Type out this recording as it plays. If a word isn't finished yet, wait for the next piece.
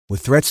With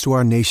threats to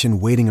our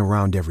nation waiting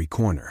around every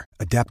corner,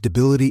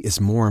 adaptability is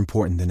more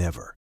important than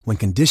ever. When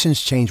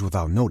conditions change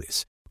without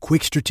notice,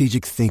 quick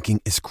strategic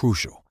thinking is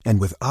crucial.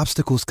 And with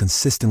obstacles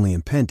consistently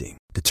impending,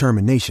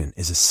 determination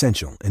is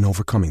essential in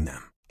overcoming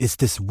them. It's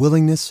this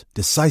willingness,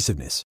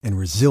 decisiveness, and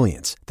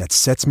resilience that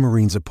sets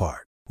Marines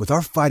apart. With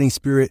our fighting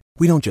spirit,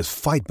 we don't just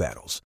fight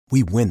battles,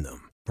 we win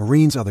them.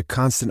 Marines are the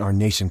constant our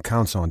nation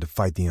counts on to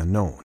fight the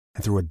unknown.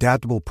 And through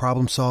adaptable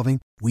problem solving,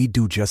 we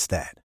do just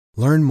that.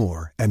 Learn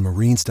more at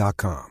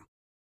marines.com.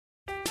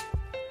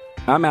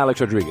 I'm Alex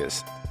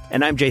Rodriguez.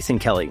 And I'm Jason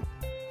Kelly.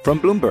 From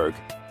Bloomberg,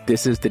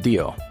 this is The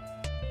Deal.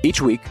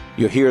 Each week,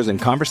 you'll hear us in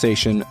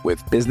conversation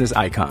with business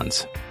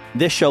icons.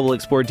 This show will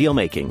explore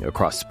deal-making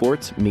across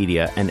sports,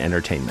 media, and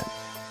entertainment.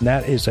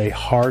 That is a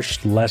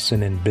harsh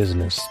lesson in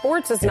business.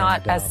 Sports is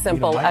not as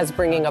simple as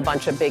bringing a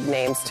bunch of big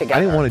names together. I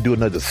didn't want to do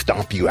another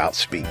stomp you out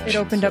speech. It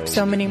opened up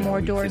so many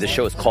more doors. The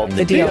show is called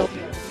The Deal.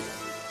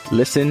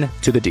 Listen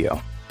to The Deal.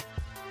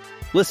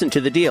 Listen to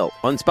The Deal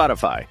on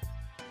Spotify.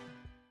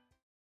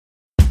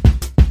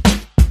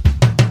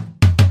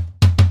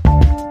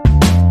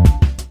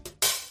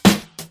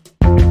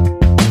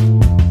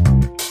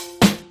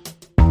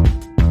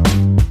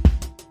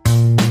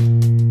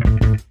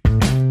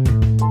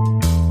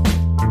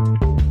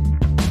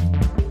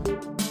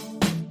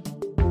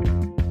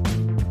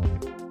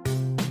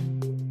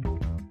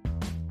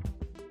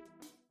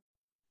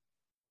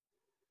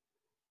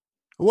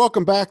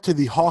 Welcome back to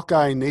the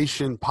Hawkeye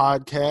Nation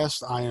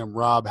podcast. I am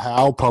Rob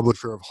Howe,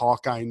 publisher of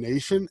Hawkeye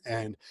Nation,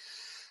 and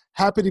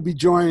happy to be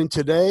joined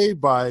today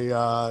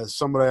by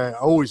somebody I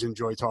always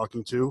enjoy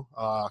talking to,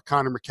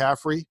 Connor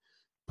McCaffrey,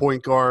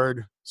 point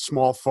guard,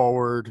 small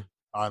forward,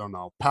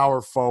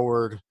 power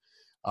forward,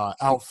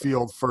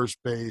 outfield, first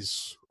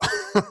base.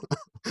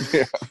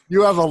 Yeah.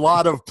 You have a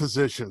lot of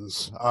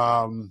positions.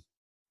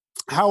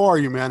 How are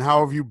you, man?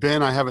 How have you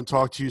been? I haven't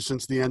talked to you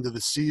since the end of the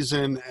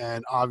season,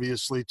 and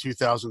obviously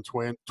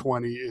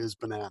 2020 is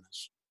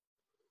bananas.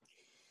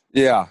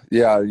 Yeah,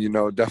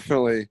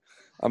 definitely.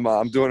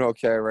 I'm doing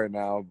okay right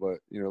now, but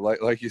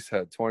like you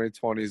said,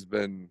 2020's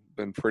been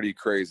pretty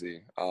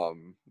crazy.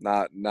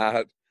 Not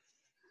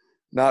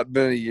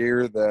been a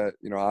year that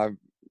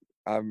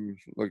I'm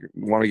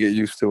want to get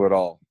used to it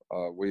all.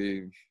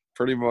 We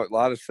pretty much a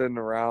lot of sitting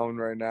around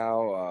right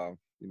now.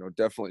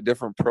 Definitely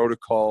different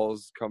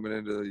protocols coming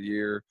into the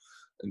year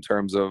in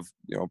terms of,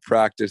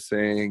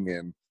 practicing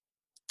and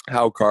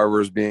how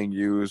Carver's being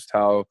used,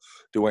 how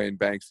Dwayne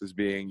Banks is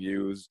being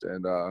used.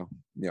 And,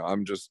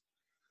 I'm just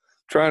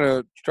trying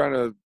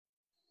to,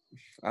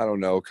 I don't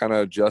know, kind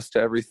of adjust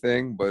to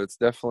everything, but it's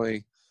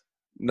definitely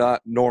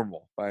not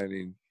normal by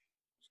any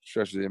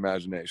stretch of the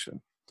imagination.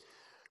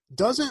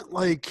 Because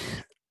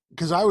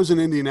I was in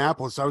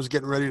Indianapolis, I was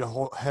getting ready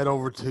to head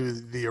over to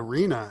the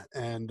arena,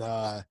 and,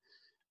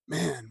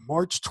 man,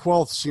 March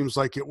 12th seems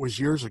like it was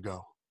years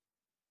ago.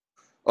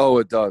 Oh,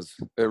 it does.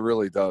 It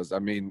really does. I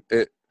mean,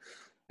 it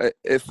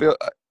feels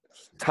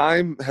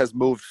time has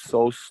moved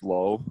so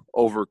slow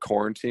over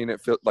quarantine.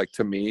 It feels like,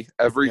 to me,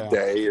 every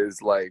day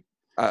is like,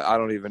 I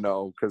don't even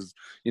know, because,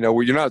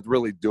 you're not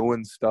really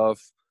doing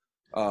stuff.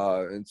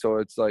 And so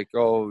it's like,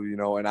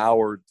 an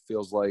hour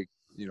feels like,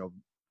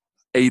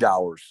 8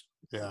 hours.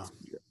 Yeah.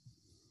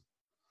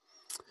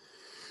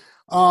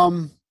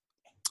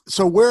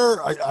 So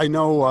I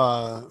know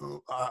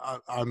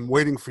I'm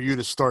waiting for you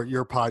to start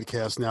your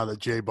podcast now that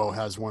J-Bo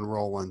has one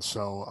rolling.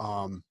 So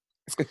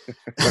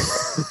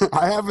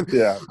I haven't.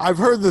 Yeah. I've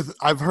heard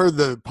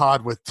the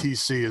pod with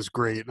TC is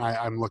great, and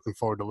I'm looking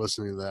forward to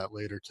listening to that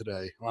later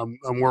today. And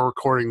we're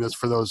recording this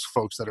for those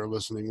folks that are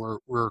listening. We're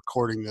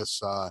recording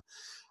this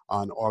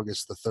on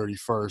August the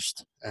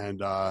 31st,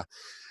 and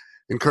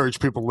encourage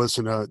people to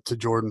listen to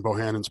Jordan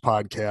Bohannon's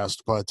podcast,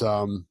 but.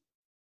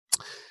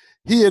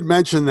 He had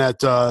mentioned that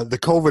the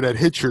COVID had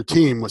hit your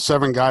team, with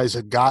 7 guys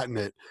had gotten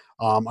it.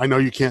 I know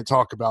you can't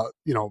talk about,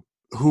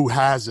 who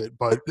has it,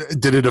 but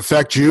did it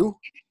affect you?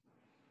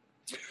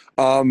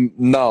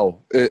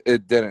 No,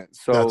 it didn't.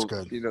 So, that's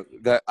good.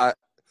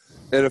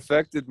 It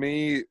affected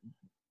me,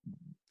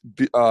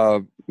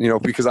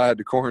 because I had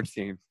to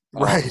quarantine.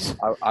 Right.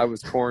 I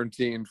was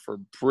quarantined for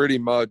pretty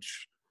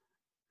much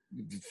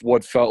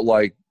what felt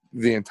like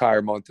the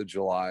entire month of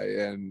July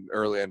and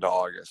early into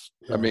August.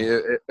 Yeah. I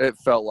mean, it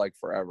felt like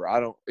forever.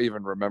 I don't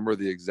even remember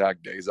the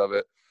exact days of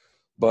it,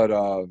 but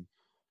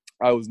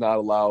I was not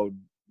allowed.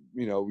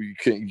 You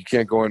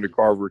can't go into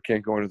Carver,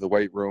 can't go into the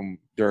weight room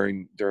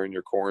during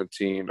your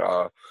quarantine.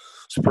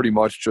 It's pretty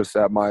much just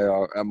at my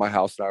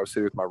house, and I was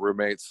sitting with my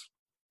roommates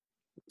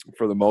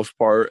for the most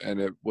part,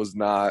 and it was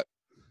not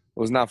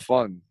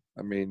fun.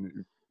 I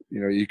mean,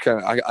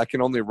 I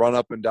can only run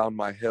up and down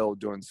my hill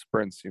doing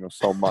sprints,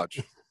 so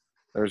much.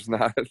 There's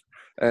not,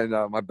 and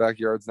my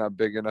backyard's not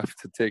big enough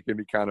to take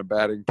any kind of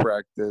batting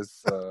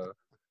practice. So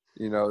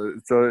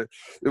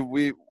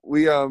we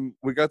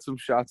got some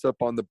shots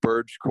up on the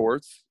Burge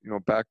courts,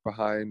 back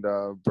behind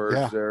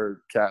Burge there,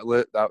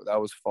 Catlett.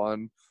 That was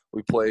fun.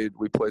 We played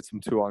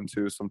some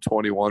 2-on-2, some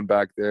 21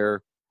 back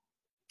there,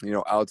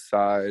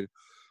 outside.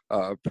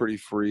 pretty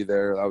free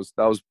there.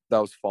 That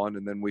was fun.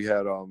 And then we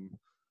had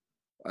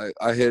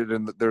I hit it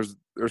in. There's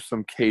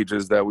some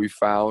cages that we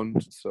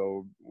found,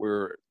 so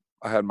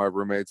I had my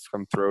roommates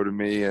come throw to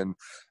me, and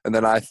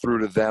then I threw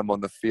to them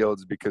on the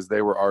fields because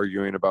they were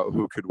arguing about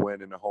who could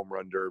win in a home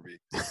run derby.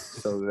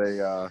 So they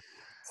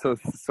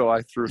so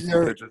I threw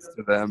some pitches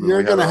to them.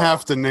 You're going to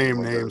have to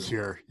name names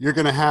here. You're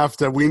going to have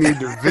to. We need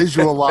to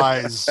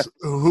visualize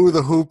who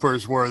the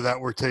hoopers were that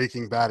were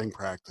taking batting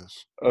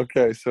practice.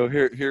 Okay, so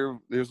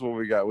here's what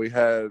we got. We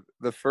had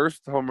the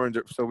first home run.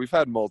 So we've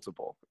had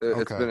multiple.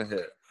 It's been a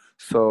hit.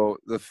 So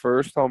the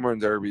first home run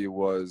derby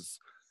was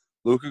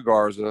Luka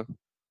Garza,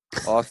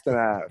 Austin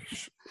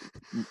Ash,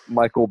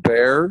 Michael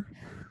Baer,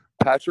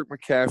 Patrick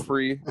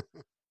McCaffrey,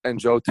 and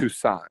Joe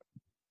Toussaint.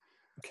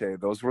 Okay,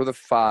 those were the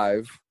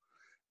 5.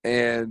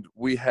 And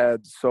we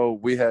had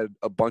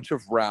a bunch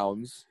of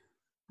rounds,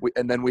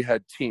 and then we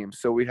had teams.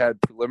 So we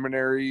had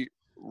preliminary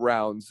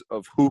rounds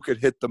of who could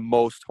hit the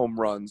most home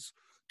runs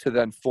to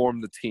then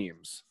form the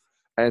teams.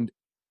 And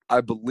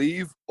I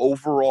believe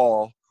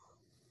overall,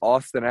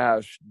 Austin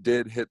Ash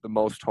did hit the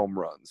most home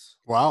runs.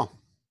 Wow.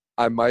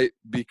 I might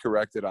be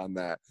corrected on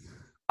that.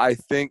 I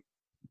think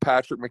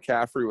Patrick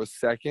McCaffrey was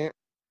second,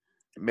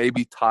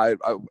 maybe tied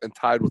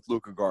with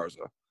Luka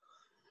Garza.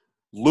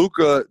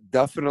 Luka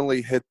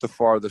definitely hit the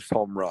farthest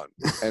home run,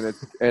 and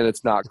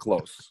it's not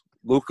close.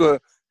 Luka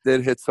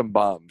did hit some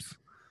bombs.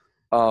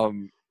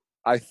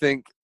 I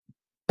think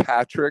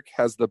Patrick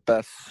has the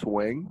best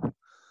swing.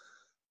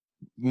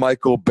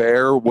 Michael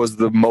Baer was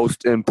the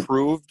most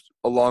improved,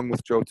 along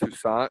with Joe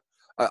Toussaint.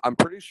 I'm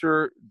pretty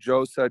sure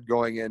Joe said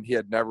going in he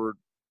had never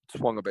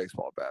swung a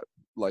baseball bat.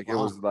 Like it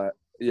was that,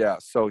 yeah.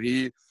 So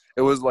it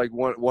was like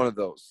one of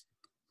those.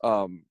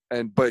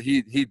 But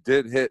he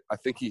did hit. I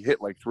think he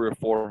hit like 3 or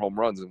 4 home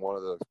runs in one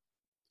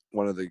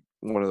of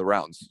the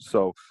rounds.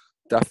 So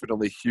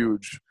definitely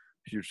huge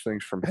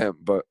things from him.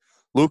 But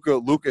Luka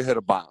hit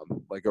a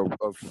bomb, like a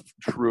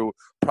true,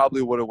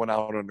 probably would have went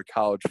out on a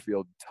college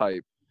field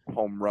type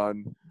home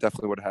run.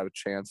 Definitely would have had a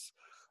chance.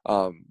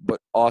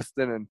 But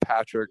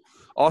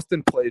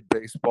Austin played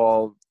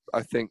baseball.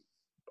 I think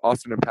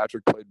Austin and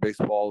Patrick played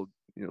baseball,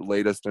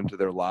 latest into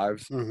their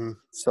lives. Mm-hmm.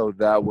 So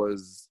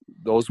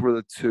those were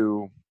the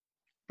 2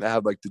 that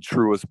had like the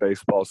truest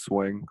baseball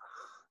swing.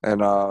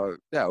 And it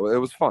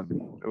was fun.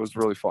 It was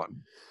really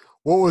fun.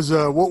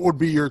 What would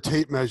be your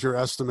tape measure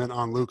estimate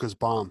on Luka's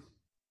bomb?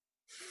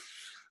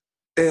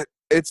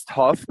 It's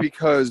tough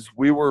because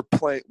we were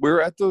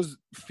at those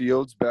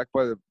fields back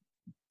by the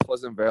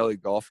Pleasant Valley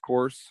Golf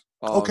Course.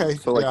 Okay.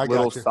 So like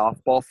little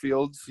softball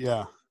fields.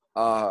 Yeah.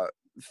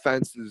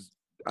 Fence is,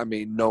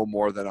 no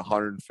more than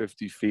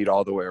 150 feet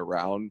all the way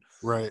around.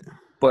 Right.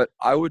 But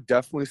I would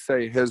definitely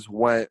say his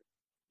went,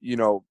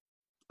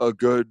 a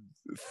good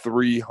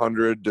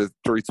 300 to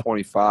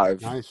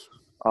 325. Nice.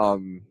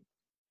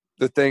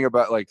 The thing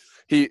about like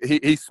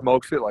he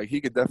smokes it, like he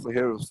could definitely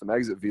hit it with some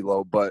exit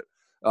velo, but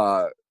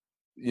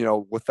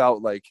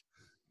without like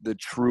the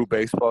true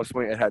baseball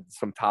swing, it had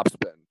some top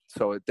spin,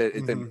 so it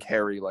didn't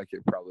carry like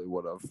it probably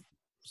would have.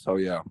 So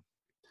yeah.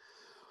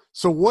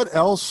 So what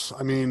else?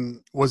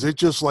 Was it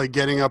just like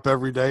getting up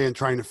every day and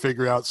trying to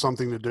figure out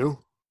something to do?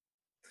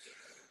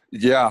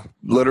 Yeah,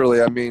 literally.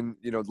 A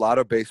lot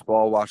of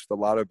baseball, watched a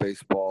lot of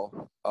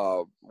baseball.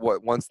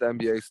 Once the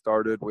NBA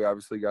started, we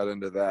obviously got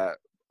into that.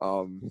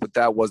 But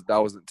that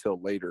wasn't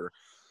until later.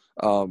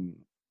 So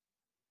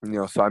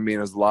there's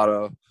a lot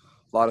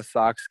of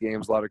Sox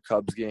games, a lot of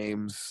Cubs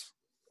games.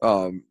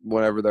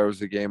 Whenever there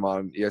was a game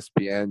on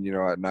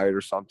ESPN, at night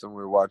or something,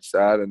 we watched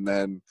that. And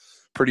then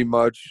pretty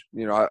much,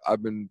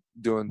 I've been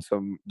doing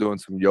some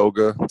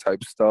yoga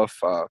type stuff,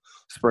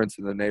 sprints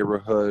in the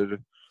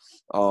neighborhood,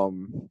 a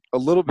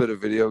little bit of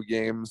video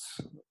games.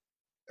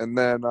 And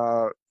then,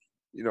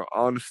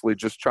 honestly,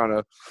 just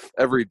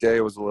every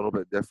day was a little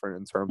bit different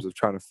in terms of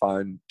trying to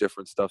find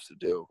different stuff to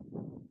do.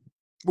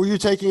 Were you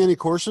taking any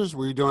courses?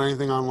 Were you doing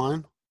anything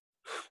online?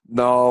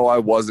 No, I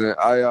wasn't.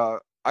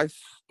 I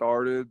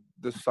started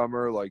this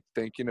summer, like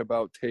thinking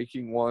about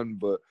taking one,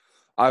 but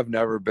I've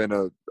never been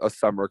a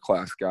summer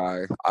class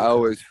guy. I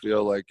always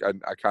feel like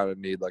I kind of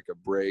need like a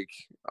break.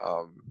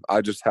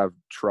 I just have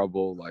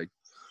trouble like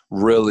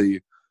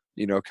really,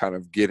 kind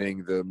of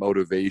getting the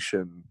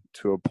motivation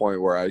to a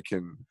point where I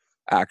can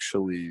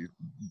actually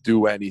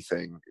do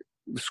anything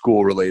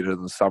school related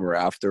in the summer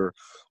after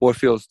what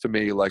feels to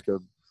me like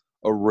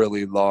a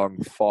really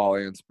long fall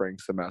and spring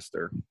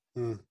semester.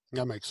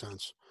 That makes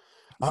sense.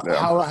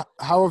 Yeah.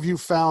 How have you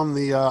found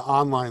the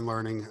online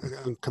learning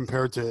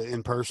compared to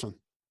in person?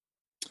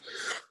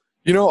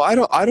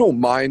 I don't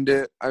mind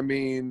it.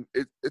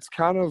 It's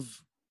kind of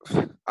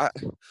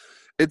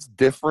it's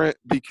different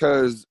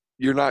because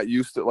you're not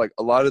used to, like,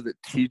 a lot of the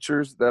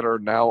teachers that are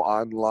now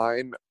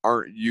online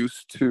aren't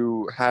used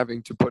to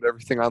having to put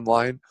everything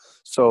online.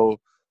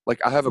 So like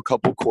I have a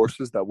couple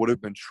courses that would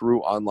have been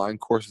true online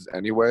courses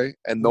anyway,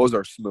 and those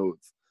are smooth.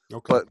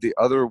 Okay. But the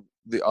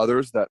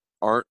others that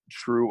aren't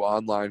true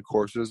online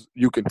courses,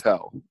 you can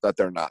tell that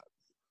they're not.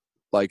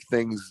 Like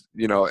things,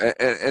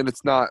 and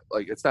it's not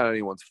like it's not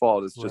anyone's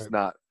fault. It's just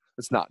not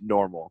it's not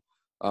normal.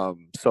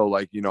 So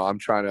like, you know,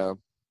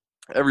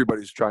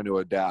 everybody's trying to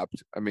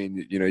adapt. I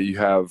mean, you know, you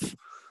have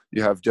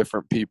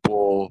different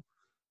people,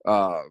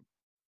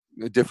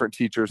 different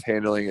teachers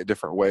handling it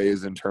different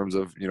ways in terms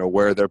of, you know,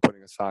 where they're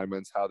putting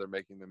assignments, how they're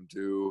making them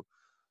do,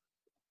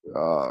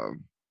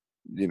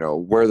 you know,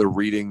 where the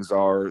readings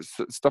are,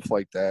 stuff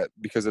like that,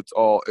 because it's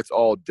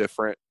all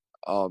different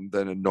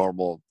than a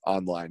normal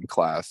online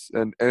class,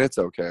 and it's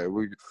okay.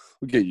 We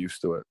get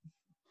used to it.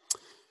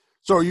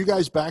 So are you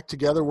guys back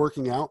together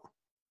working out?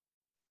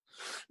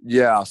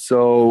 Yeah.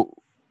 So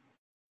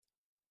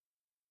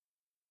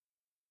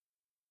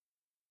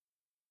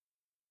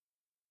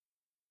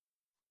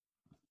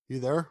you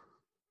there?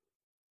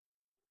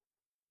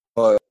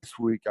 This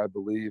week, I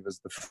believe, is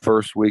the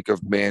first week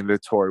of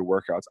mandatory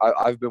workouts.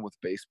 I've been with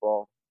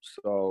baseball,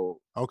 so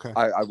okay.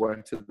 I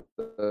went to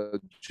the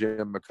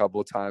gym a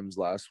couple of times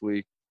last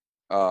week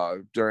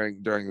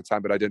during the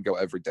time, but I didn't go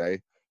every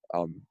day.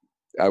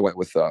 I went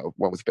with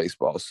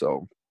baseball.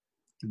 So,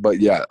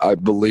 but yeah, I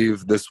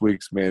believe this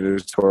week's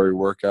mandatory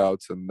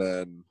workouts and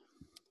then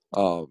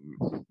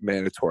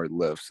mandatory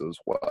lifts as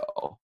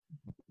well.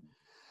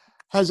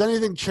 Has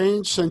anything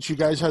changed since you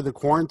guys had the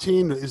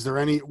quarantine?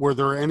 Were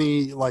there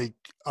any like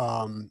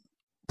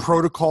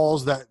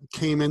protocols that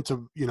came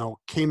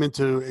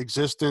into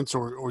existence,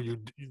 or you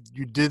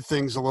did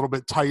things a little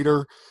bit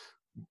tighter,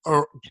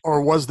 or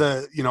was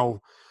the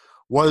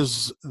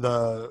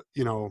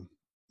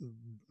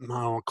I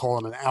don't call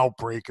it an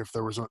outbreak if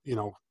there was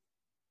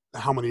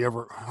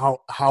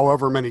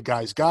however many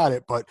guys got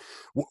it, but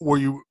were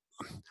you,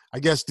 I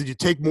guess, did you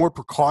take more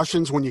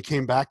precautions when you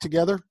came back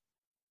together?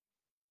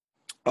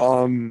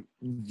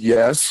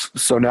 Yes.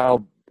 So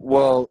now,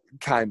 well,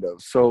 kind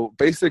of. So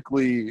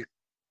basically,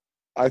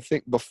 I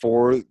think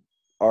before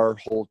our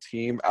whole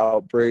team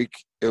outbreak,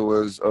 it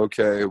was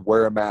okay,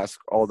 wear a mask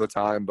all the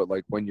time. But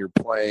like when you're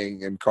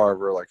playing in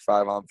Carver, like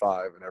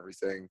 5-on-5 and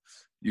everything,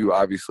 you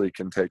obviously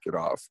can take it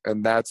off.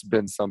 And that's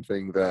been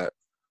something that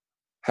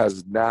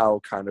has now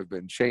kind of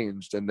been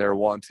changed. And they're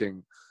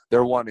wanting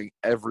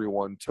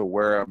everyone to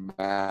wear a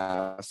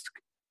mask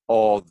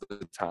all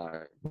the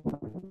time,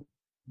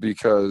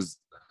 because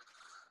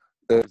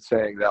they're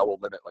saying that will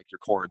limit like your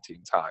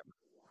quarantine time.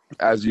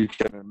 As you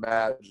can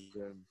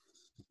imagine,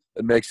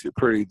 it makes it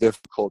pretty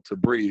difficult to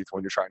breathe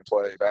when you're trying to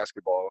play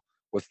basketball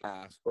with a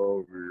mask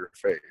over your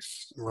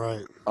face.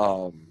 Right.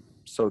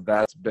 So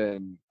that's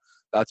been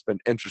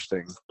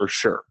interesting for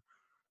sure.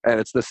 And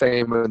it's the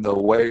same in the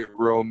weight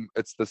room.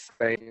 It's the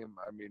same.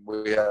 I mean,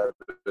 we had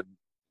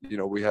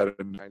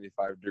a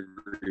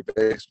 95-degree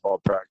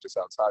baseball practice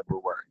outside. We're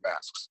wearing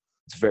masks.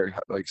 It's very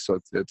like, so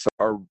it's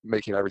our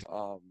making everything.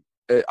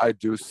 I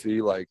do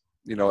see, like,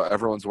 you know,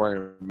 everyone's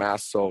wearing a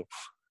mask. So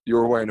you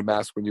were wearing a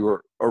mask when you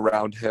were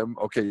around him.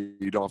 Okay,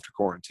 you don't have to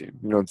quarantine.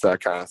 You know, it's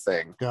that kind of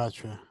thing.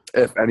 Gotcha.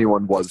 If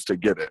anyone was to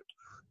get it,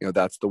 you know,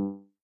 that's the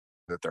way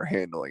that they're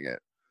handling it.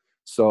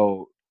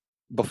 So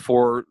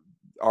before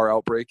our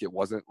outbreak, it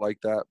wasn't like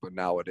that, but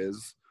now it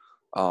is.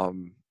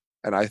 And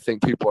I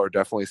think people are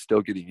definitely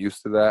still getting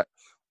used to that.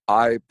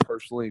 I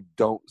personally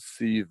don't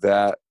see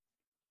that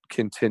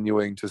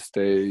continuing to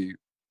stay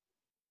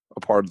a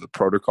part of the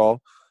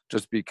protocol,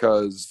 just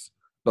because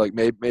like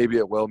maybe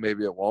it will,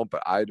 maybe it won't,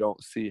 but I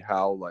don't see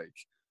how like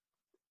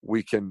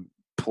we can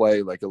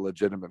play like a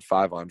legitimate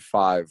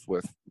 5-on-5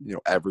 with, you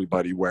know,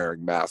 everybody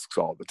wearing masks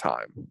all the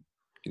time.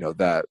 You know,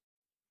 that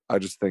I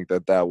just think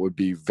that would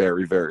be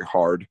very, very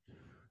hard,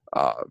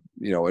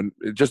 you know, and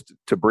just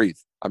to breathe.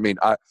 I mean,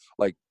 I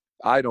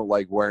don't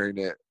like wearing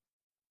it,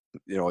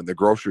 you know, in the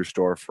grocery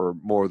store for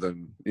more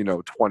than, you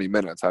know, 20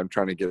 minutes. I'm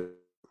trying to get a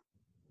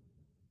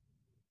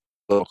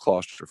little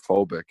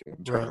claustrophobic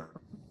in terms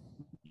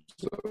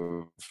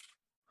of,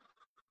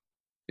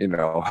 you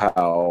know,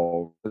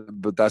 how,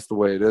 but that's the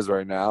way it is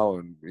right now.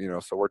 And, you know,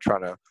 so we're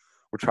trying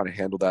to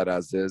handle that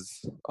as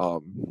is.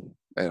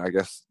 And I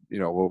guess, you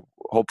know,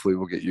 hopefully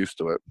we'll get used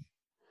to it.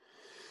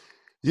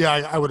 Yeah,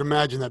 I would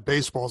imagine that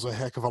baseball is a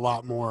heck of a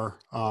lot more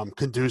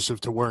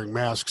conducive to wearing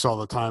masks all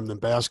the time than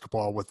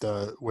basketball with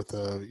the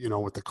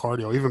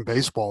cardio. Even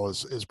baseball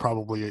is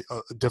probably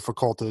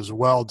difficult as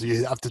well. Do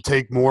you have to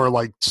take more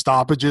like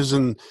stoppages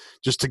and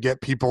just to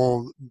get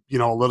people, you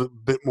know, a little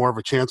bit more of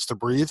a chance to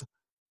breathe?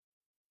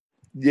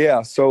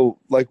 Yeah, so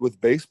like with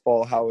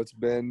baseball, how it's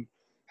been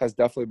has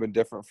definitely been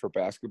different for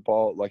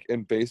basketball. Like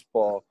in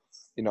baseball,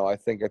 you know, I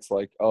think it's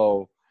like,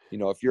 oh, you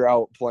know, if you're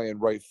out playing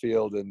right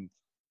field and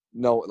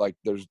no, like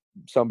there's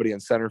somebody in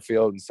center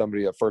field and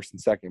somebody at first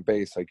and second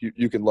base, like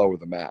you can lower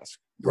the mask,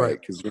 right?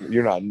 Because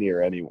you're not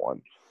near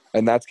anyone.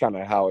 And that's kind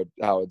of how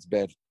it's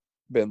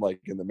been like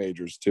in the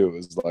majors too,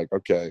 is like,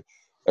 okay,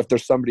 if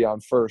there's somebody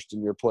on first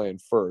and you're playing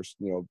first,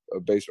 you know,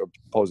 a base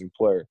opposing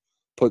player,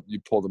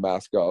 you pull the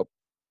mask up.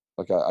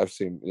 Like I've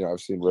seen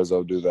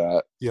Rizzo do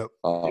that. Yep.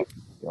 You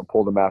know,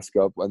 pull the mask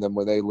up, and then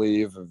when they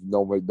leave, if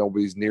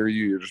nobody's near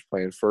you, you're just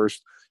playing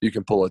first, you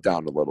can pull it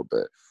down a little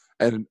bit.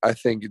 And I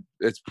think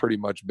it's pretty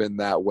much been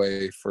that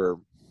way for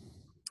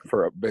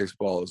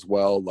baseball as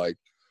well. Like,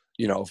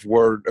 you know, if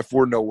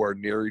we're nowhere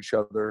near each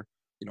other,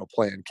 you know,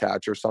 playing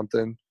catch or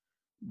something,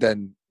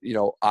 then, you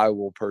know, I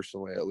will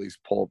personally at least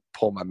pull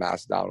my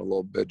mask down a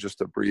little bit just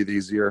to breathe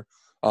easier.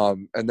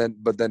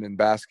 But then in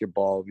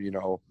basketball, you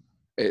know,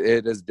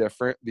 it is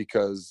different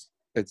because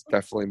it's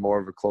definitely more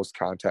of a close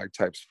contact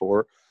type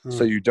sport.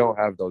 So you don't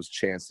have those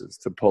chances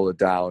to pull it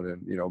down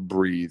and, you know,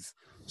 breathe.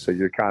 So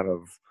you're kind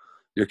of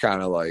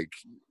like,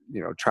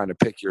 you know, trying to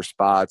pick your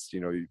spots. You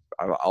know,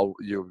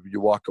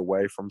 you walk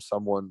away from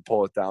someone,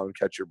 pull it down,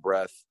 catch your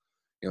breath,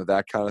 you know,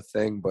 that kind of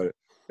thing. But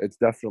it's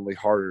definitely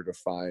harder to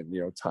find,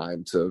 you know,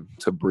 time to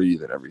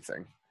breathe and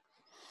everything.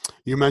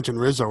 You mentioned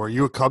Rizzo. Are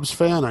you a Cubs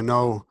fan? I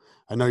know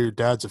your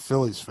dad's a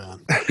Phillies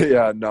fan.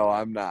 Yeah, no,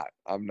 I'm not.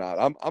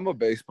 I'm a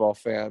baseball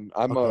fan.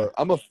 I'm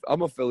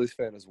a Phillies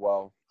fan as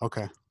well.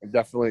 Okay. I'm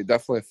definitely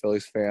a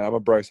Phillies fan. I'm a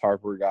Bryce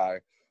Harper guy.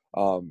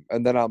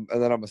 And then I'm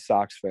a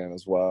Sox fan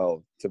as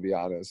well, to be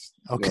honest.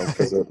 Okay. You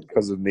know,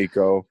 because of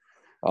Nico.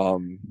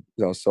 You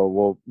know,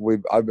 so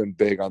I've been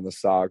big on the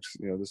Sox,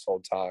 you know, this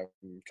whole time.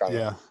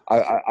 Yeah.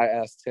 I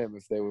asked him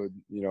if they would,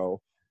 you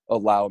know,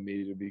 allow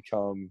me to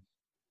become,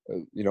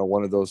 you know,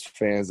 one of those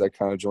fans that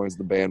kind of joins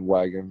the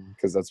bandwagon,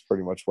 because that's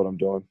pretty much what I'm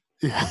doing.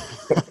 Yeah.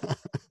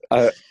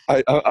 I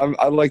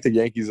like the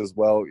Yankees as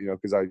well, you know,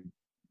 because I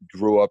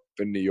grew up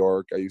in New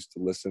York. I used to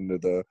listen to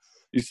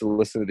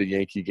the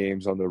Yankee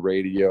games on the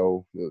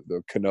radio,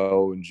 the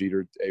Cano and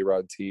Jeter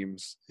A-Rod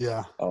teams.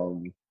 Yeah.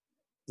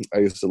 I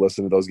used to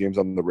listen to those games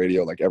on the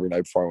radio like every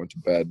night before I went to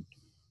bed.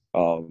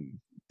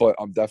 But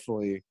I'm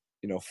definitely,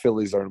 you know,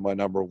 Phillies are my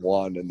number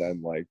one, and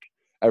then like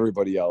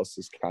everybody else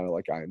is kind of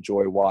like I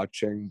enjoy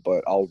watching,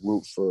 but I'll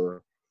root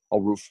for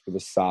the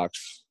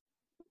Sox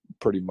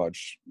pretty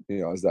much, you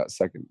know, as that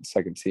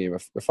second team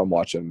if I'm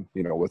watching,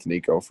 you know, with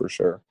Nico for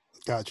sure.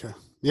 Gotcha.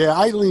 Yeah,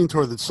 I lean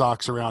toward the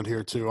Sox around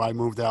here too. I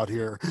moved out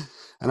here,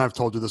 and I've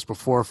told you this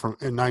before,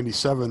 in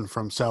 '97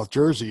 from South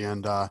Jersey,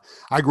 and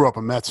I grew up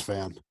a Mets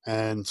fan,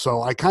 and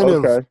so I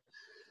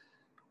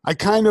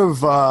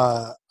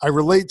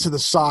relate to the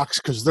Sox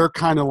because they're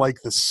kind of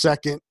like the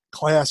second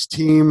class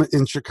team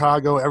in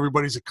Chicago.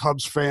 Everybody's a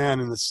Cubs fan,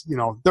 and this, you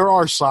know, there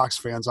are Sox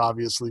fans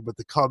obviously, but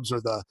the Cubs are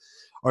the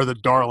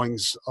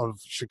darlings of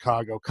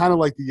Chicago, kind of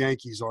like the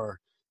Yankees are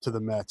to the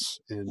Mets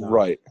in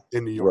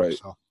New York. Right.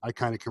 So I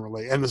kind of can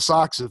relate. And the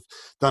Sox have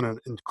done an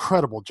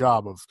incredible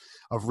job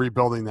of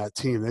rebuilding that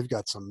team. They've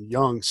got some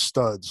young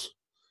studs.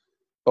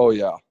 Oh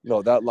yeah.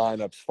 No, that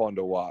lineup's fun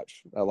to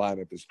watch. That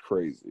lineup is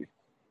crazy.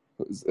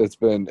 It's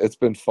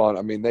been fun.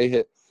 I mean, they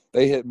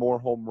hit more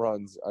home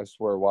runs, I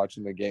swear,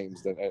 watching the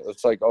games than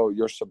it's like, oh,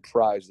 you're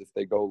surprised if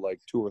they go like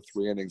 2 or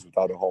 3 innings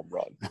without a home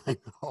run. I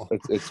know.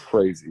 It's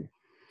crazy.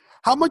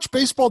 How much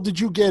baseball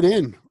did you get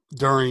in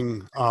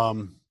during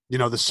you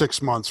know, the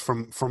 6 months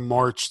from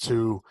March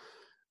to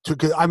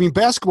I mean,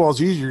 basketball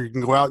is easier. You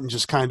can go out and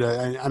just kind of,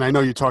 and I know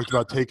you talked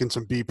about taking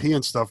some BP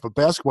and stuff, but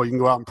basketball, you can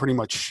go out and pretty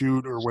much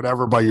shoot or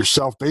whatever by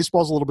yourself.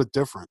 Baseball's a little bit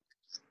different.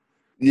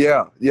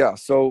 Yeah.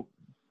 So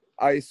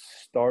I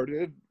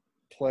started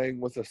playing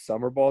with a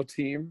summer ball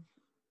team,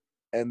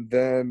 and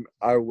then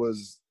I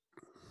was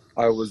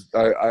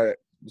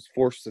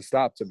forced to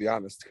stop, to be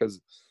honest,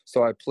 because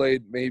I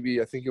played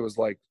maybe, I think it was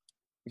like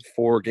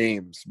 4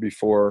 games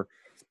before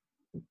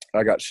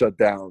I got shut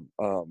down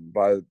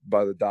by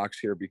the docs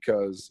here,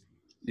 because,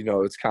 you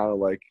know, it's kind of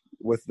like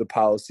with the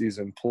policies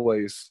in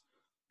place,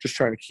 just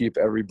trying to keep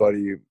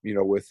everybody, you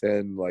know,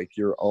 within like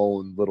your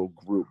own little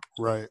group.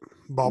 Right.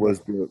 Was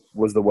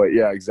the way.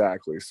 Yeah,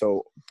 exactly.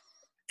 So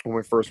when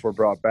we first were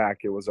brought back,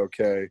 it was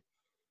okay.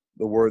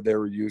 The word they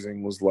were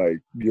using was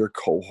like your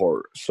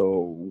cohort.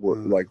 So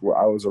like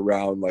I was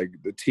around like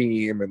the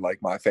team and like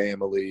my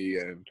family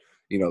and,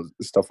 you know,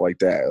 stuff like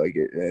that. Like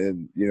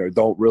and, you know,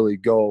 don't really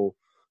go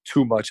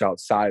too much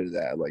outside of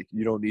that. Like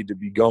you don't need to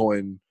be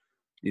going,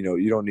 you know,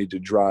 you don't need to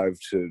drive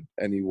to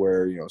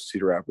anywhere, you know,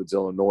 Cedar Rapids,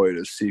 Illinois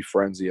to see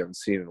friends you haven't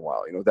seen in a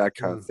while, you know, that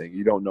kind of thing.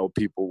 You don't know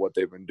people, what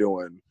they've been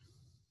doing,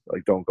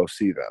 like don't go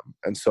see them.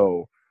 And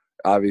so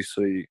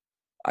obviously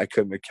I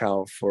couldn't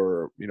account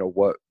for, you know,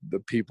 what the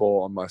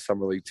people on my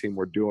summer league team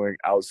were doing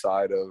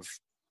outside of,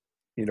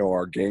 you know,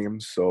 our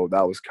games. So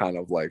that was kind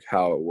of like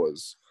how it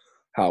was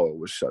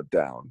shut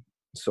down.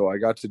 So I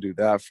got to do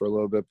that for a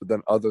little bit, but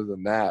then other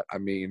than that, I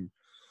mean,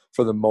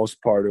 for the most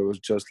part, it was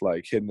just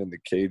like hidden in the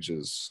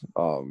cages.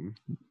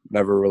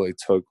 Never really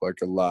took like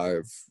a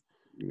live,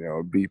 you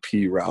know,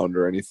 BP round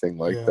or anything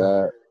like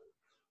that.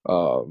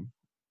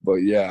 But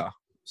yeah,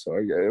 so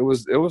it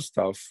was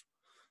tough.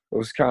 It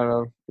was kind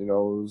of, you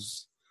know, it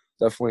was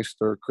definitely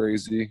stir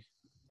crazy.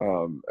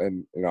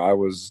 And, you know, I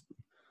was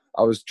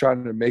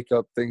trying to make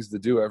up things to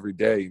do every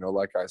day. You know,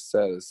 like I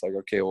said, it's like,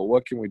 okay, well,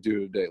 what can we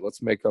do today?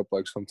 Let's make up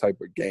like some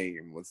type of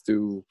game. Let's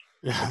do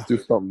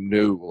something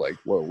new. Like,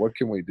 what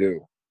can we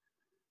do?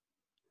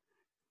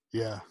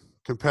 Yeah.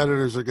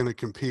 Competitors are going to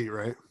compete,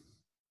 right?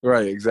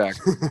 Right.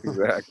 Exactly.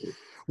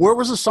 Where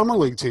was the summer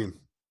league team?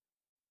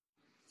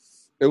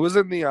 It was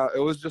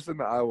just in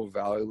the Iowa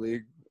Valley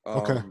League.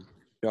 Okay. You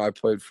know, I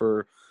played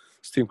for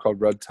this team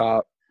called Red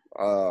Top.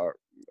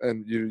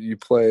 And we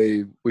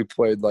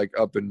played like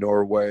up in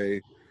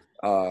Norway.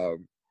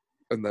 And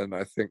then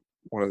I think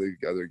one of the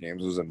other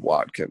games was in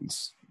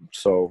Watkins.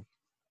 So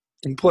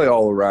and play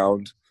all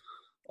around.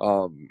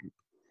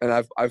 And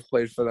I've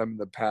played for them in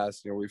the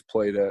past. You know, we've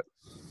played at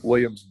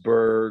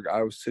Williamsburg,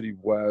 Iowa City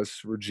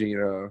West,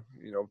 Regina,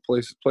 you know,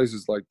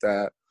 places like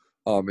that.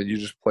 And you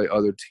just play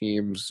other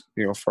teams,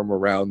 you know, from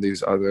around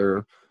these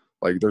other,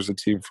 like there's a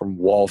team from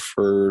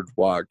Walford,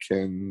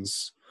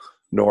 Watkins,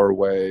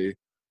 Norway,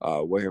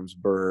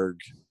 Williamsburg.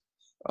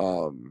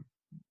 And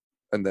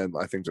then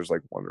I think there's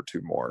like one or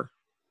two more.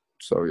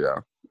 So yeah,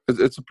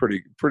 it's a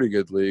pretty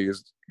good league. It's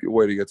a good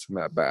way to get some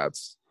at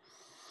bats.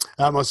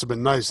 That must have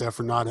been nice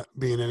after not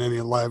being in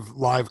any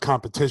live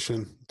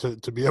competition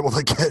to be able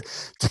to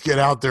get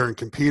out there and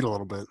compete a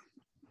little bit.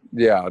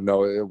 Yeah,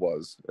 no, it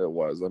was. I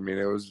mean,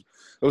 it was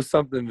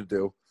something to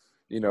do.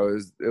 You know,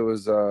 it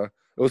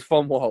was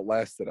fun while it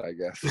lasted, I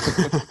guess.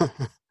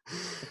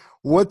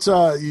 What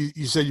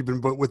you said you've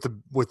been with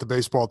the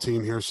baseball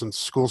team here since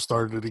school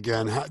started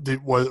again.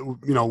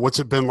 What's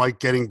it been like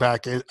getting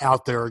back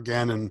out there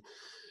again and,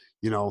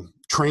 you know,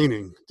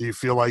 training? Do you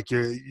feel like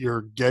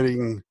you're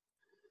getting?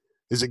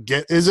 Is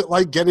it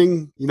like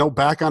getting, you know,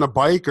 back on a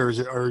bike, or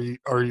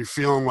are you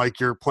feeling like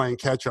you're playing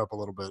catch up a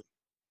little bit?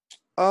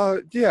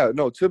 Yeah,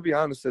 no, to be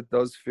honest, it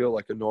does feel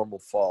like a normal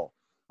fall.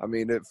 I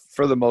mean,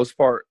 for the most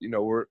part, you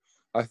know,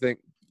 I think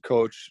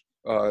Coach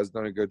has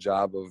done a good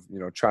job of, you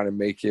know, trying to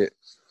make it,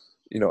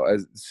 you know,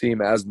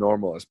 seem as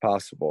normal as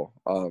possible.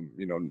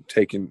 You know,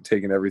 taking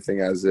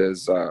everything as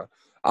is.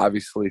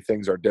 Obviously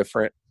things are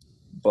different,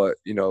 but,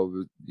 you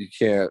know, you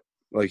can't,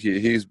 like,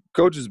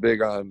 Coach is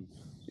big on,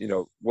 you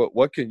know,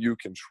 what can you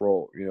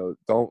control? You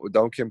know,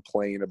 don't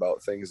complain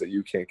about things that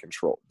you can't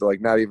control, like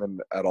not even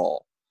at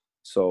all.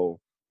 So,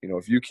 you know,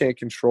 if you can't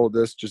control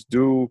this, just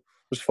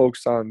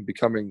focus on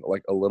becoming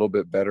like a little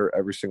bit better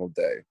every single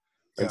day.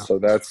 And so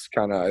that's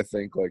kind of, I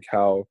think, like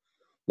how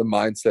the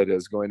mindset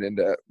is going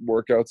into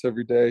workouts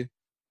every day.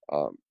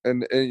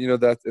 And you know,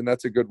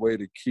 that's a good way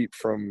to keep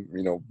from,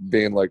 you know,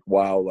 being like,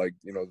 wow, like,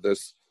 you know,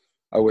 this,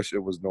 I wish it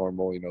was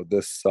normal, you know,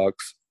 this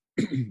sucks,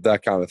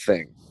 that kind of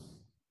thing.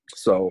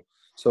 So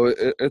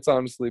it's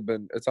honestly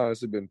been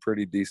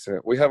pretty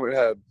decent. We haven't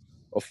had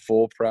a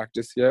full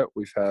practice yet.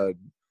 We've had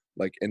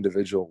like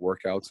individual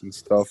workouts and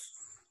stuff.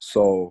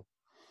 So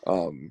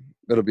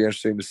it'll be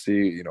interesting to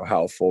see, you know,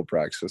 how full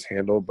practice is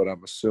handled, but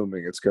I'm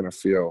assuming it's going to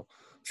feel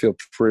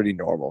pretty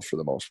normal for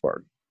the most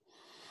part.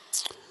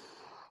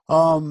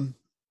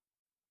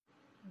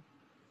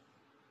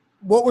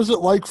 What was it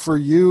like for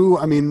you?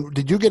 I mean,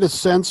 did you get a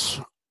sense,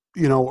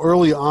 you know,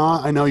 early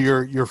on? I know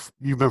you've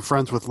been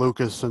friends with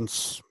Lucas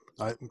since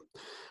I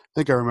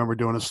think I remember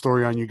doing a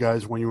story on you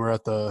guys when you were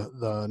at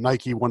the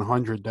Nike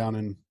 100 down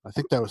in, I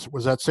think that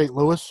was that St.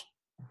 Louis?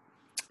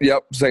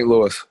 Yep, St.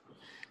 Louis.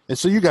 And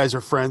so you guys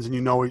are friends and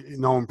you know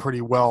him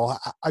pretty well.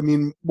 I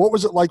mean, what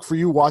was it like for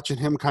you watching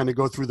him kind of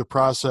go through the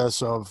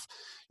process of,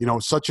 you know,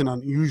 such an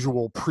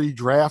unusual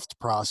pre-draft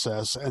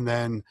process and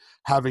then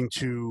having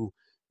to,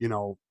 you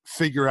know,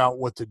 figure out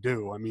what to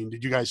do? I mean,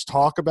 did you guys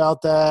talk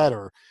about that,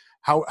 or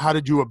how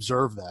did you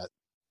observe that?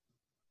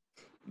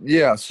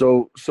 Yeah,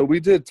 so we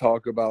did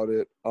talk about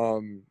it.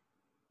 You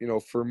know,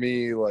 for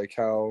me, like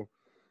how,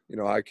 you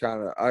know,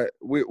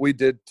 we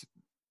did.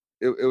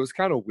 It was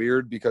kind of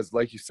weird because,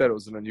 like you said, it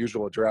was an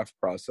unusual draft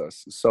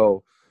process.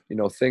 So, you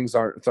know, things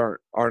aren't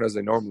as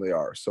they normally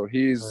are. So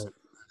he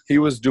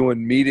was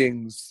doing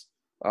meetings,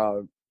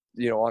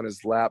 you know, on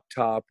his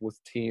laptop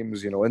with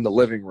teams, you know, in the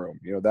living room,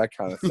 you know, that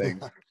kind of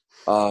thing.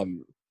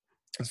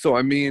 So,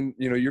 I mean,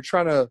 you know, you're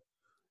trying to,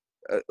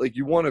 like,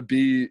 you want to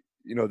be,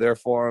 you know, there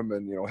for him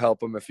and, you know,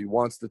 help him if he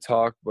wants to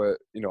talk. But,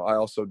 you know, I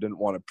also didn't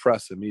want to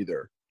press him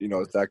either. You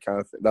know, that kind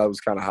of thing. That was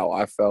kind of how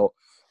I felt.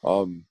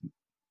 And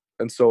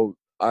so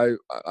I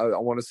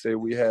want to say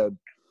we had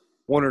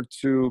one or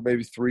two,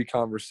 maybe three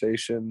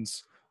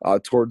conversations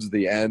towards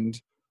the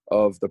end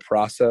of the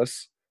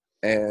process.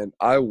 And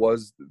I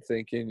was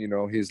thinking, you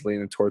know, he's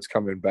leaning towards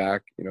coming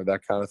back, you know,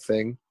 that kind of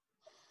thing.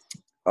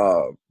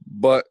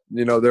 But,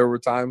 you know, there were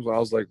times when I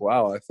was like,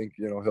 wow, I think,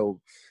 you know,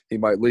 he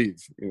might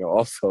leave, you know,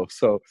 also.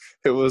 So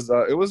it was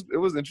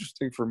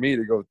interesting for me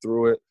to go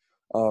through it.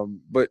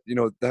 But, you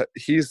know, that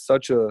he's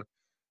such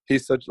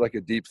like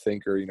a deep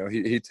thinker, you know,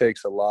 he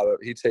takes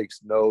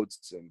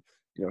notes and,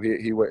 you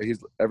know,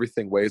 he's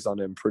everything weighs on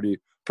him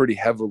pretty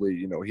heavily.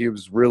 You know, he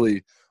was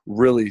really,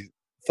 really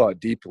thought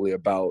deeply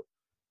about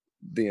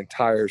the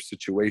entire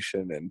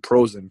situation and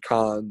pros and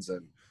cons,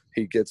 and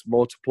he gets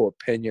multiple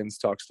opinions,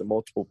 talks to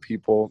multiple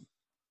people,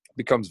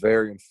 becomes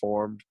very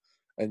informed.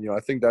 And, you know, I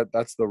think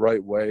that's the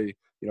right way,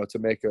 you know, to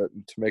make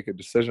a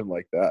decision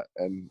like that.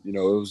 And, you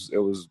know, it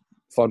was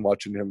fun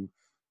watching him,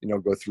 you know,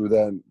 go through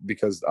that,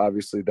 because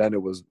obviously then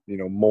it was, you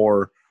know,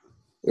 more,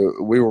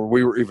 we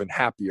were even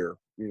happier,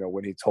 you know,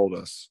 when he told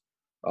us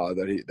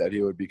that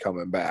he would be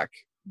coming back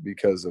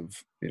because of,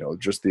 you know,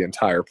 just the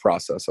entire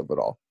process of it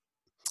all.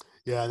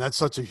 Yeah, and that's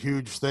such a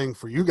huge thing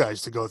for you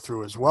guys to go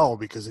through as well,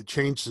 because it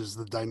changes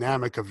the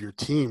dynamic of your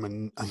team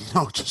and, you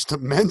know, just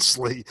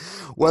immensely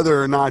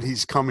whether or not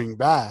he's coming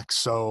back.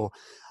 So,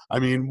 I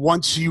mean,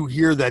 once you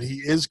hear that he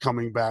is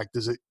coming back,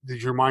 does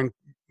your mind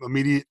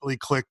immediately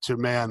click to,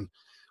 man,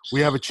 we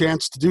have a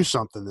chance to do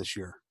something this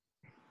year?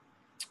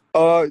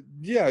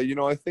 Yeah,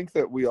 I think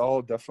that we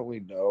all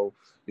definitely know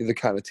the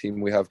kind of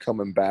team we have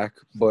coming back.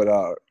 But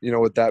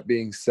with that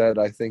being said,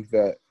 I think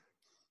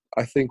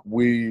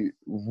we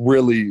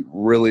really,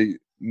 really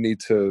need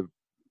to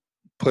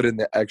put in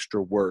the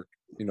extra work.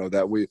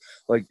 That we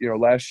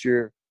last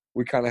year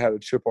we kind of had a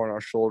chip on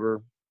our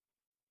shoulder.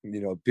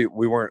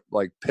 We weren't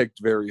like picked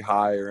very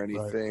high or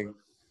anything.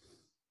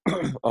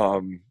 Right.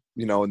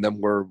 And then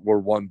we're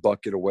one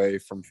bucket away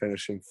from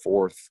finishing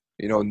fourth,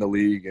 in the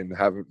league and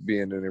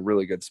being in a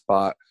really good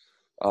spot.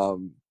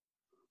 And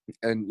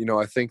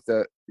I think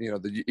that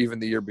even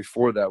the year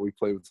before that we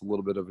played with a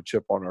little bit of a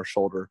chip on our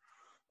shoulder.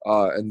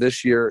 And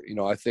this year,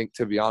 I think,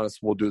 to be honest,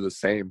 we'll do the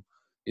same.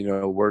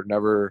 We're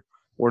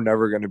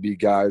never going to be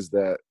guys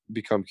that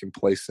become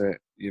complacent.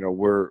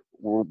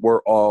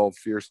 We're all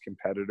fierce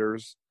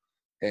competitors,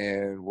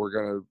 and we're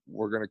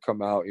gonna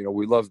come out.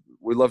 We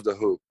love to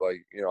hoop.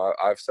 Like,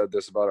 I've said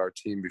this about our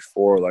team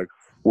before. Like,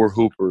 we're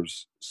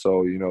hoopers,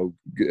 so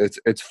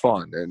it's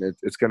fun and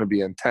it's gonna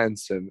be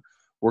intense, and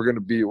we're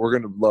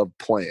gonna love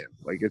playing.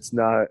 Like, it's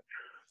not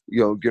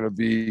gonna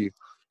be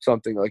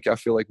something like, I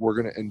feel like we're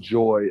gonna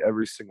enjoy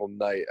every single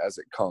night as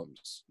it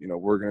comes.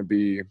 We're gonna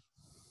be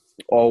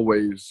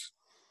always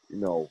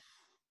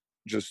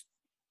just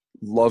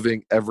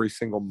loving every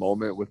single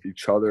moment with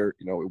each other,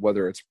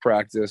 whether it's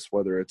practice,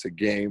 whether it's a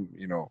game,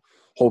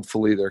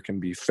 hopefully there can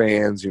be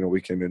fans,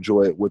 we can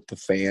enjoy it with the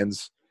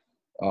fans.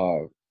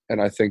 And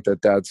I think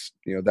that's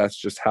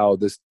just how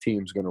this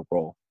team's going to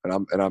roll.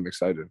 And I'm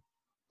excited.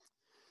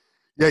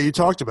 Yeah, you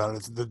talked about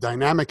it. The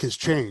dynamic has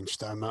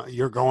changed.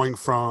 You're going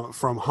from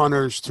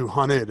hunters to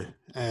hunted.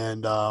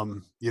 And,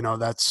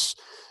 that's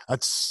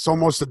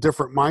almost a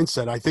different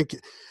mindset. I think,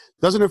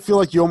 doesn't it feel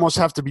like you almost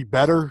have to be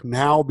better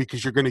now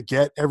because you're going to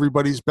get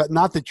everybody's best?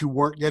 Not that you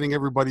weren't getting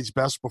everybody's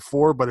best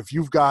before, but if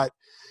you've got,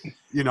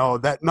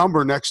 that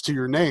number next to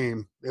your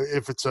name,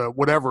 if it's a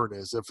whatever it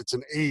is, if it's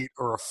an 8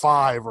 or a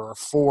 5 or a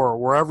 4,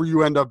 wherever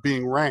you end up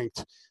being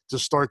ranked to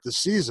start the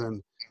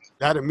season,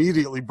 that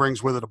immediately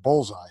brings with it a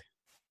bullseye.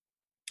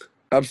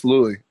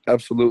 Absolutely.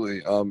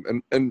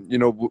 And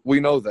we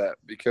know that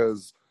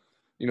because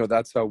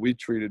that's how we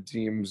treated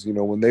teams,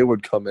 when they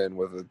would come in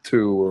with a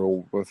 2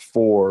 or with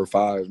 4 or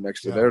 5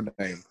 next to their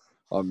name.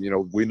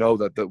 We know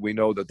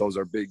that those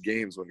are big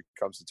games when it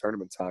comes to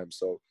tournament time.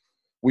 So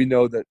we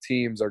know that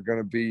teams are going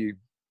to be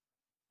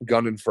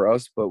gunning for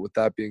us. But with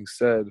that being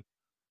said,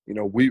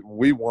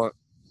 we want,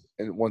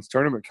 and once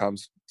tournament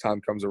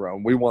time comes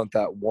around, we want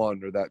that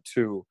 1 or that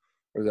 2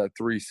 or that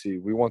 3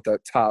 seed. We want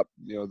that top,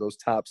 those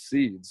top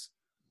seeds.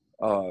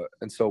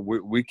 And so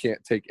we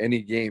can't take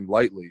any game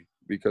lightly,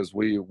 because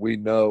we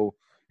know,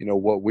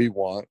 what we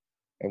want,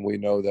 and we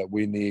know that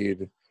we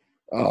need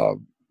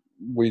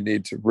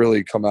to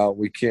really come out.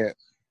 We can't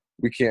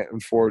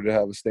afford to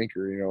have a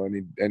stinker,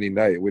 any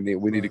night. We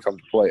need to come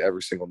to play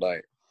every single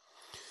night.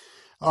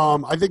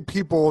 I think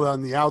people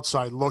on the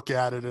outside look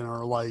at it and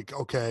are like,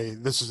 okay,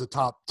 this is a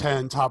top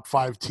 10, top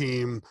 5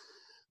 team.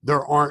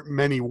 There aren't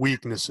many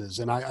weaknesses.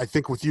 And I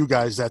think with you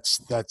guys,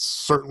 that's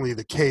certainly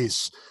the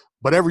case,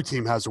 but every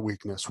team has a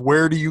weakness.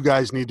 Where do you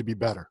guys need to be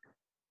better?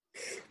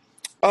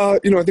 I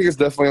think it's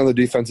definitely on the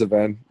defensive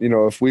end.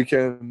 If we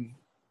can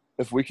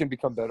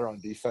become better on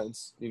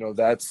defense,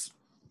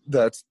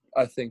 that's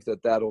I think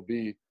that'll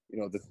be,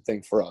 the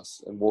thing for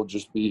us. And we'll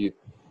just be,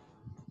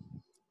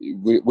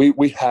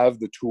 we have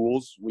the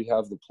tools, we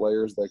have the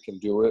players that can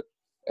do it.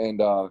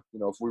 And,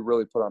 if we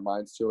really put our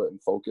minds to it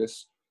and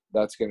focus,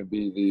 that's going to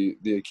be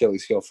the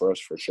Achilles heel for us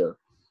for sure.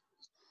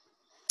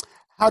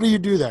 How do you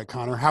do that,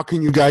 Connor? How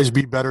can you guys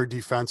be better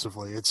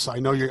defensively?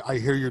 I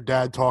hear your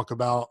dad talk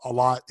about a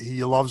lot.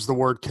 He loves the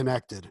word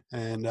connected,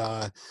 and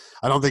I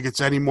don't think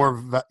it's any more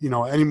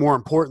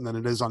important than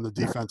it is on the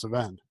defensive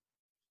end.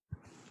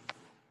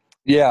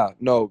 Yeah,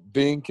 no,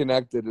 being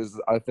connected is,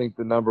 I think,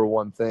 the number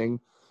one thing.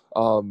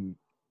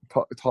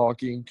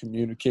 Talking,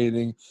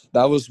 communicating.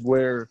 That was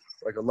where,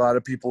 like, a lot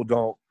of people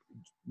don't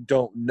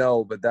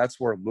know, but that's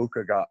where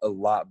Luka got a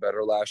lot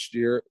better last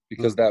year,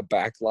 because that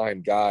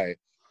backline guy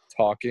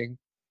talking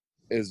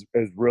is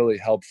really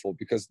helpful,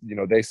 because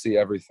they see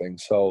everything.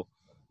 So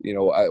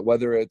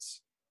whether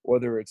it's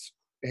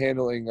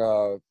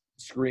handling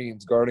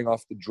screens, guarding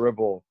off the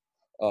dribble,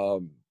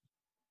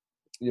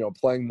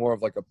 playing more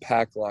of like a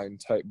pack line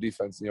type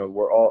defense,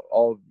 we're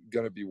all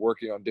going to be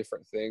working on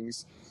different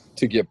things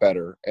to get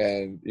better.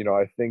 And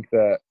I think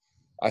that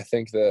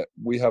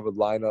we have a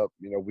lineup,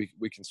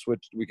 we can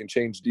switch, we can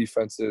change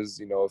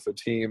defenses.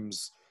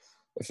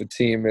 If a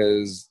team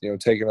is,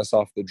 taking us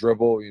off the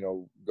dribble,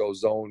 go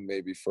zone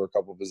maybe for a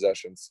couple of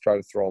possessions, try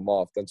to throw them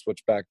off, then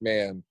switch back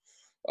man,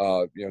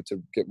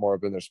 to get more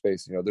up in their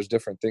space. There's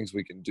different things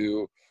we can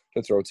do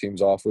to throw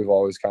teams off. We've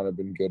always kind of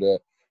been good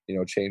at,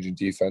 changing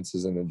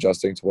defenses and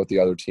adjusting to what the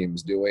other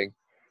team's doing.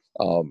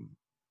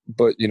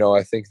 But,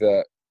 I think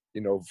that,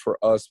 for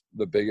us,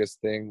 the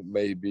biggest thing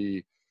may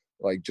be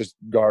like just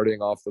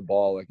guarding off the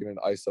ball, like in an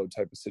ISO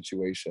type of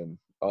situation.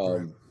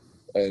 Right.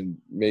 And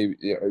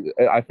maybe,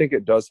 I think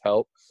it does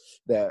help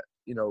that,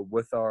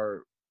 with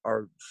our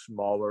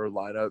smaller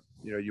lineup,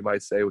 you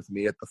might say with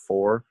me at the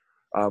 4,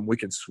 We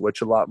can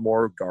switch a lot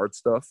more guard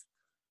stuff,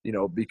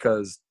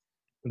 because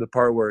the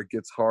part where it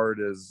gets hard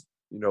is,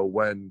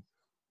 when,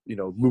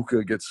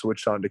 Luka gets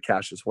switched on to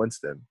Cassius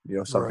Winston,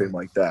 something Right.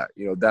 like that.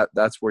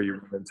 That's where you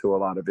run into a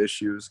lot of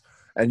issues.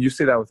 And you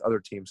see that with other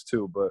teams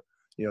too. But,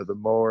 the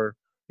more,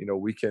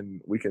 we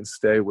can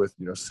stay with,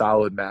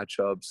 solid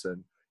matchups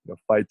and,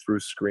 fight through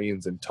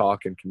screens and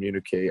talk and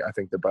communicate, I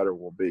think the better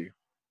we'll be.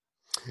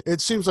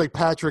 It seems like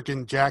Patrick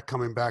and Jack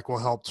coming back will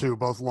help too,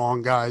 both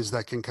long guys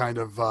that can kind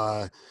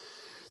of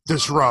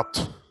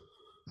disrupt.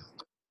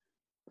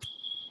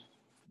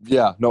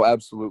 Yeah, no,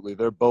 absolutely.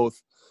 They're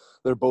both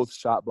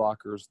shot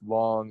blockers,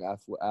 long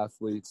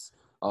athletes.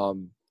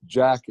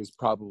 Jack is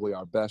probably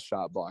our best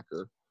shot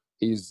blocker.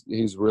 He's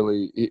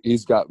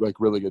got like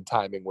really good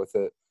timing with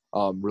it,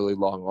 really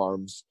long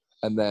arms.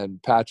 And then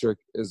Patrick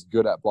is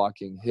good at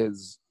blocking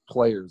his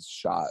player's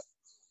shot.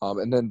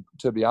 And then,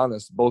 to be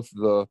honest, both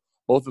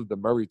of the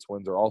Murray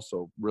twins are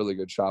also really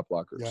good shot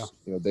blockers.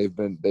 Yeah. They've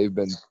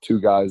been two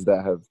guys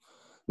that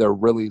they're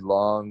really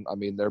long. I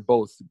mean, they're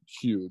both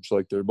huge.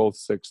 Like, they're both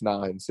 6'9",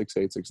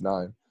 6'8",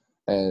 6'9".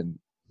 And,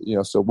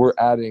 so we're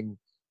adding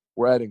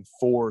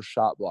 4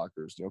 shot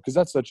blockers, because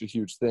that's such a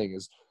huge thing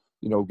is,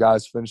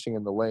 guys finishing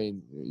in the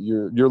lane.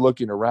 You're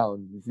looking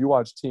around. If you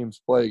watch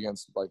teams play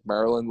against like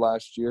Maryland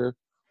last year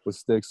with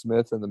Stick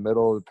Smith in the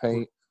middle of the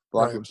paint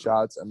blocking Right.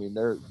 shots, I mean,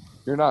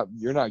 you're not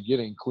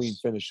getting clean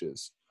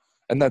finishes.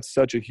 And that's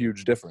such a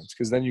huge difference,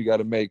 because then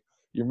you're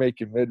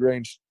making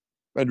mid-range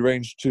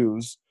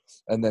twos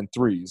and then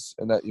threes.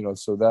 And that,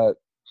 so that,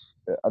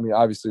 I mean,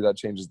 obviously that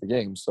changes the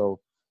game. So,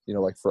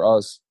 like for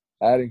us,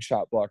 adding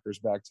shot blockers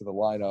back to the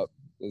lineup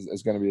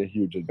is going to be a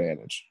huge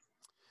advantage.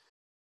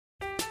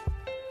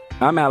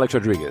 I'm Alex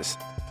Rodriguez.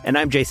 And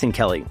I'm Jason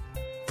Kelly.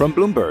 From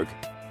Bloomberg,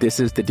 this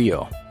is The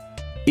Deal.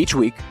 Each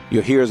week,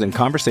 you'll hear us in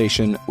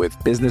conversation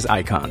with business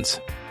icons.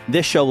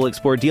 This show will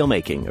explore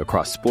deal-making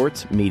across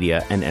sports,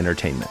 media, and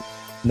entertainment.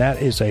 And that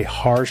is a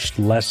harsh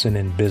lesson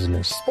in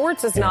business.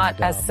 Sports is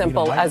not as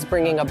simple as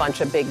bringing a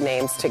bunch of big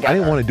names together. I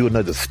didn't want to do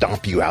another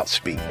stomp you out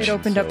speech. It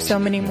opened up so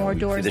many more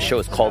doors. The show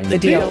is called The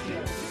Deal.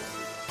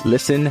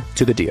 Listen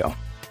to The Deal.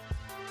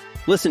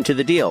 Listen to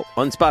The Deal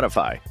on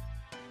Spotify.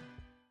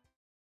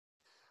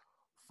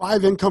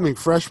 5 incoming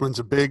freshmen's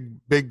a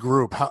big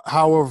group.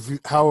 How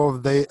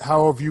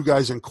have you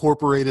guys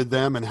incorporated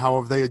them, and how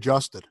have they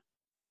adjusted?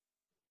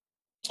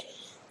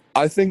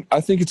 I think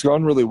it's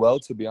gone really well,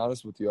 to be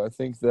honest with you. I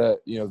think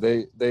that,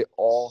 they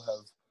all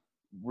have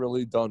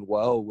really done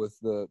well with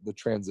the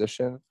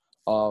transition.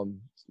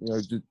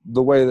 The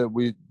way that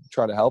we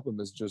try to help them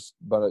is just,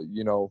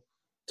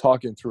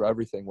 talking through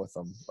everything with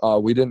them.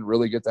 We didn't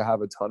really get to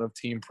have a ton of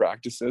team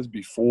practices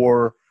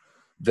before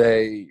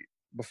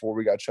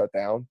we got shut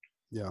down.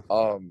 Yeah.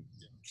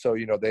 So,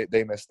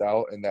 they missed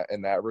out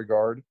in that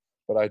regard.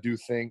 But I do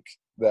think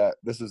that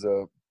this is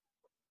a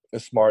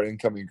smart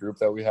incoming group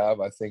that we have.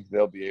 I think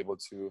they'll be able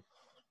to,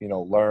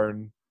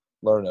 learn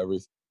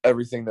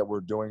everything that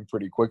we're doing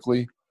pretty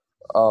quickly.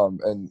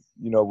 And,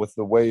 with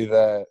the way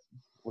that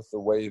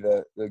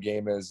the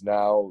game is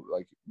now,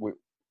 like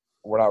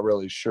we're not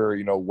really sure,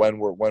 when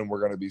we're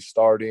going to be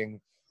starting,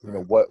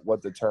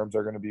 what the terms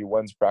are going to be,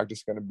 when's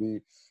practice going to be.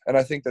 And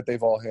I think that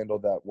they've all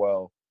handled that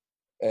well.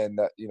 And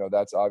that,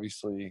 that's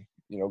obviously,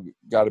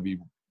 got to be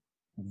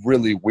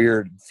really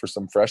weird for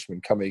some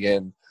freshmen coming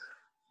in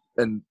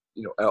and,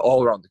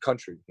 all around the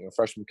country,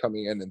 freshmen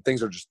coming in and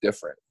things are just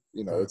different.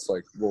 It's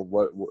like,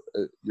 well,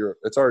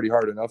 it's already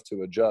hard enough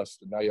to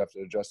adjust. And now you have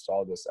to adjust to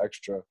all these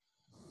extra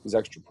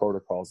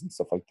protocols and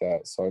stuff like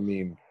that. So, I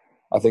mean,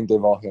 I think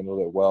they've all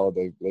handled it well.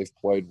 They've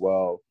played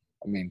well.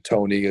 I mean,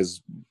 Tony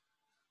is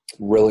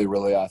really,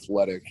 really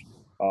athletic.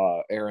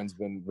 Aaron's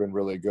been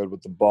really good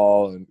with the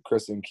ball, and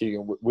Chris and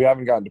Keegan. We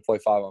haven't gotten to play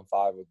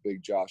 5-on-5 with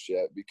Big Josh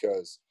yet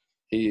because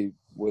he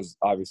was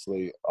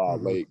obviously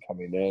late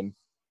coming in.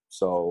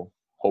 So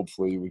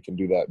hopefully we can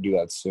do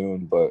that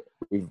soon. But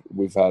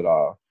we've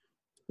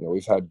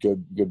had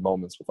good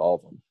moments with all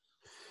of them.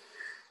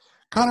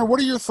 Connor, what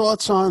are your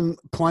thoughts on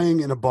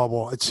playing in a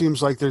bubble? It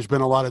seems like there's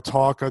been a lot of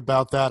talk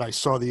about that. I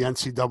saw the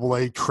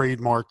NCAA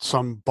trademarked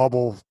some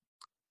bubble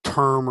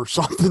term or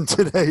something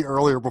today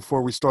earlier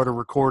before we started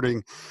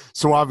recording.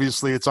 So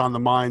obviously it's on the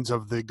minds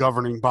of the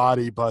governing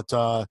body. But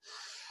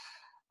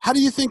how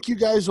do you think you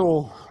guys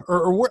will,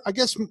 or I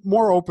guess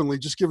more openly,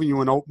 just giving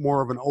you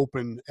more of an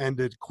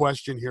open-ended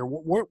question here,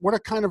 what are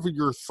kind of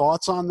your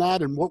thoughts on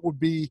that, and what would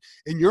be,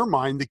 in your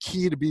mind, the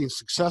key to being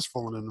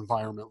successful in an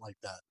environment like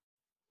that?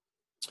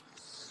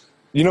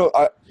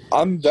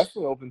 I'm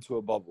definitely open to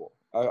a bubble.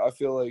 I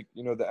feel like,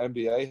 the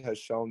NBA has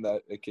shown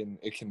that it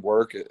can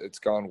work. It's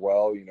gone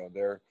well.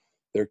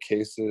 Their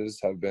cases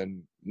have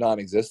been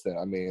non-existent.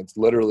 I mean, it's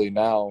literally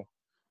now,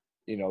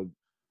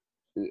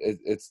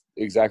 it's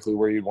exactly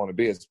where you'd want to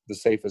be. It's the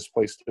safest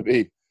place to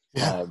be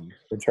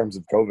in terms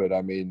of COVID.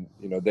 I mean,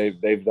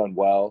 they've done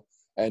well.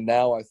 And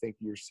now I think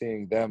you're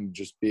seeing them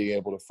just being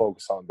able to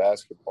focus on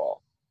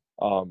basketball.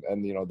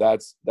 And,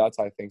 that's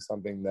I think,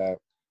 something that,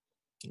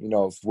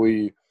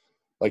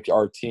 like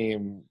our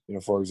team, you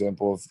know, for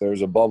example, if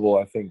there's a bubble,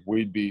 I think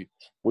we'd be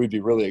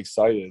really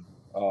excited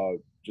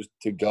just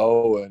to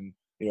go, and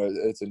you know,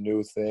 it's a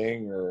new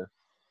thing, or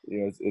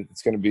you know,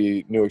 it's going to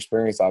be new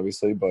experience,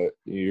 obviously, but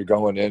you're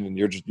going in and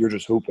you're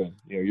just hooping.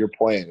 You know, you're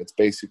playing. It's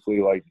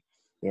basically like,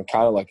 you know,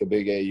 kind of like a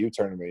big AU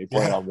tournament. You're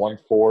playing on one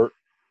court.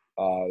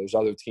 There's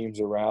other teams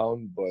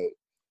around, but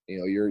you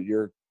know,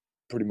 you're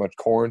pretty much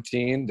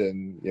quarantined,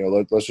 and you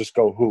know, let's just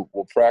go hoop.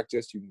 We'll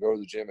practice. You can go to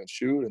the gym and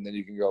shoot, and then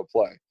you can go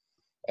play.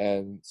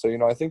 And so, you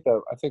know, I think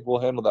we'll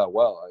handle that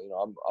well. You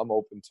know, I'm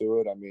open to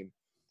it. I mean,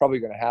 probably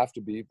going to have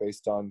to be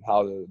based on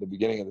how the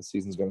beginning of the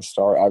season is going to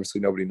start.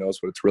 Obviously, nobody knows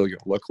what it's really going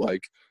to look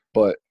like,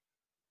 but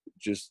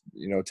just,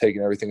 you know,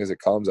 taking everything as it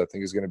comes, I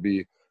think is going to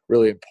be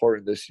really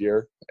important this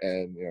year.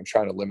 And, you know,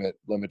 trying to limit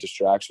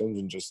distractions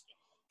and just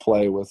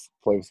play with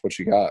what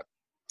you got.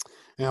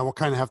 Yeah, we'll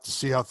kind of have to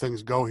see how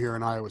things go here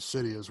in Iowa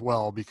City as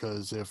well,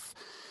 because if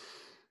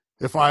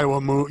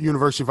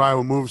University of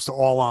Iowa moves to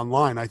all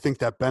online, I think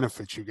that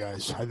benefits you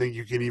guys. I think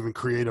you can even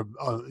create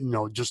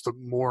just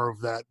more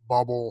of that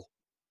bubble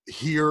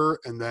here,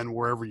 and then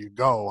wherever you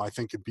go, I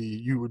think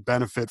you would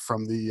benefit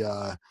from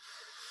the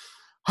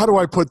how do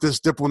I put this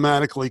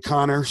diplomatically,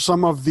 Connor?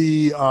 Some of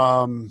the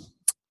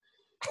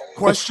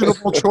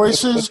questionable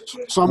choices.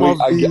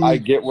 I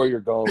get where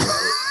you're going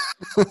with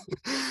it.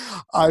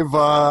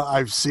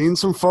 I've seen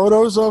some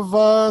photos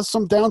of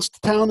some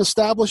downtown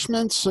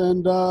establishments,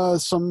 and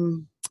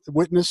some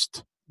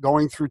witnessed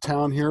going through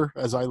town here,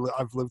 as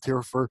I've lived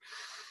here for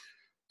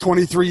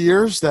 23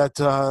 years, that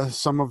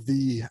some of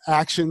the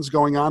actions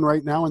going on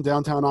right now in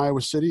downtown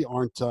Iowa City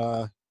aren't,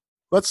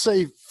 let's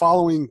say,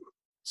 following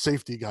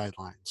safety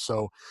guidelines.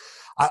 So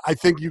I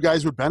think you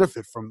guys would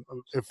benefit from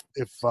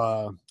if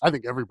I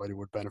think everybody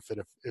would benefit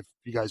if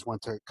you guys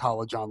went to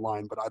college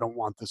online, but I don't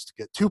want this to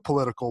get too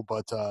political,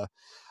 but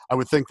I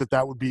would think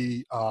that would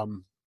be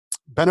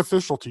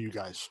beneficial to you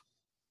guys.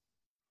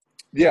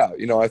 Yeah,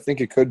 you know, I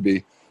think it could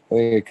be. I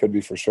think it could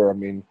be for sure. I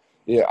mean,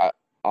 yeah,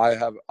 I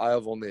have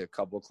only a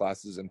couple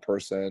classes in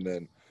person,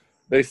 and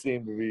they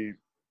seem to be,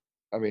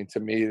 I mean, to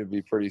me, to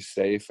be pretty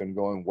safe and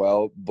going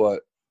well.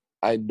 But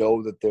I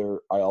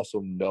also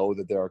know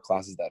that there are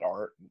classes that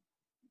aren't.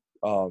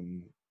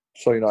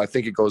 So, you know, I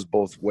think it goes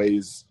both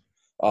ways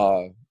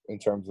in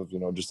terms of, you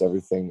know, just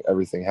everything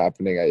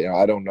happening.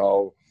 I don't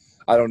know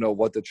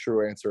what the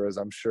true answer is.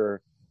 I'm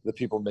sure the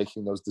people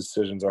making those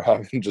decisions are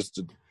having just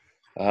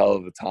a hell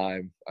of a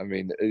time. I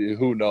mean,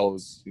 who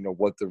knows, you know,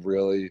 what the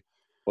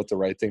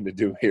right thing to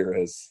do here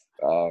is.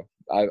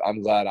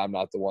 I'm glad I'm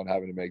not the one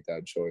having to make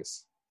that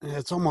choice.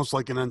 It's almost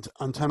like an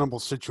untenable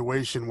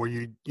situation where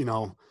you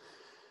know,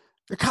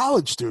 you're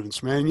college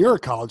students, man. You're a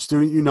college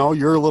student. You know,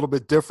 you're a little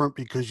bit different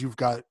because you've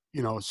got,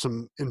 you know,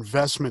 some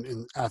investment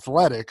in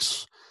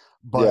athletics.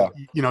 But,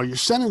 you know, you're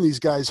sending these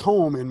guys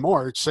home in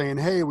March saying,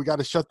 hey, we got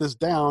to shut this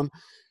down.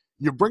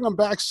 You bring them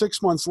back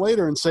 6 months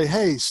later and say,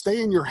 hey,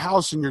 stay in your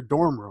house in your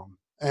dorm room.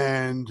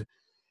 And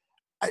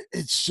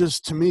it's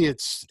just, to me,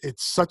 it's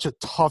such a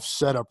tough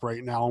setup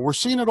right now. And we're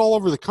seeing it all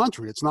over the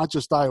country. It's not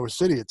just Iowa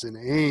City. It's in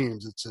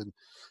Ames. It's in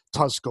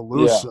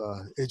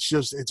Tuscaloosa. Yeah.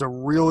 It's a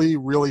really,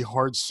 really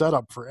hard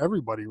setup for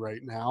everybody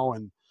right now.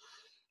 And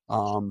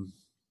one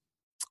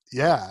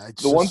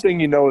thing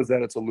you know is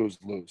that it's a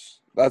lose-lose.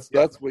 That's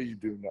what you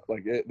do know.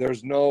 Like,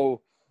 there's no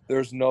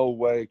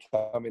way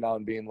coming out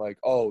and being like,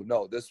 oh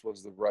no, this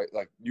was the right,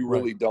 like, you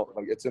really don't,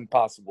 like, it's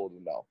impossible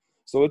to know.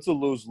 So it's a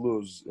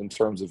lose-lose in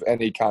terms of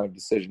any kind of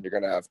decision you're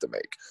going to have to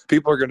make.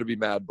 People are going to be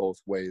mad both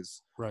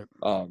ways. Right.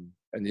 And,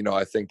 you know,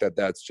 I think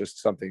that's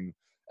just something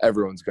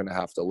everyone's going to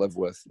have to live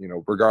with, you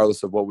know,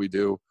 regardless of what we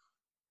do.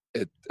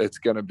 It's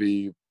going to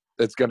be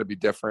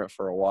different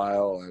for a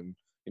while. And,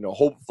 you know,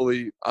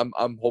 hopefully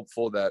I'm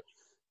hopeful that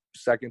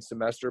second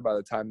semester, by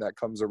the time that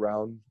comes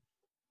around,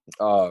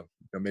 you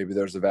know, maybe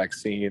there's a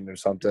vaccine or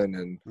something,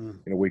 and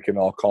you know, we can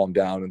all calm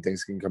down and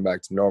things can come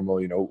back to normal,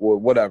 you know,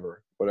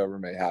 whatever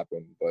may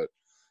happen. But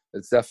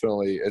it's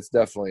definitely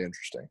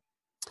interesting.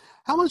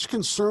 How much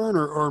concern,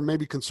 or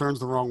maybe concern's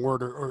the wrong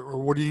word, or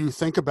what do you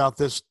think about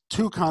this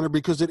too, Connor?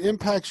 Because it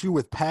impacts you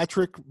with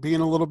Patrick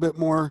being a little bit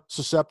more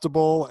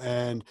susceptible,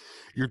 and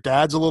your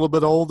dad's a little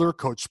bit older,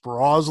 Coach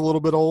Sparaw's a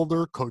little bit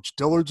older, Coach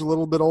Dillard's a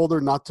little bit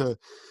older, not to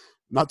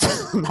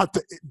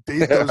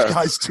date those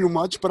guys too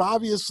much, but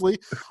obviously,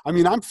 I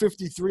mean, I'm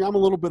 53, I'm a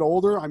little bit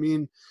older. I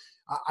mean,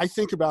 I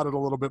think about it a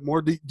little bit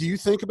more. Do you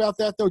think about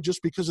that, though,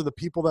 just because of the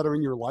people that are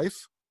in your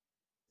life?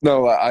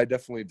 No, I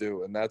definitely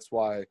do. And that's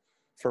why,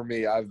 for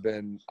me, I've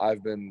been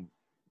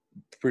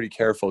pretty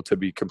careful, to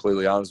be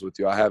completely honest with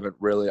you.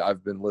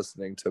 I've been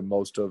listening to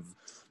most of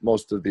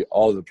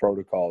all the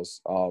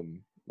protocols. You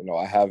know,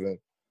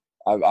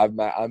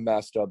 I'm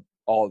masked up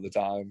all the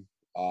time.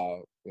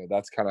 You know,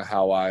 that's kind of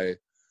how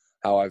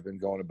I've been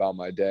going about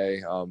my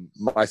day.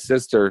 My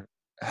sister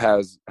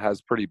has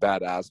pretty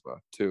bad asthma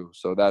too,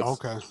 so that's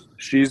okay.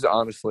 She's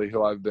honestly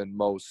who I've been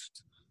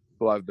most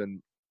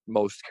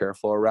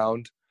careful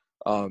around,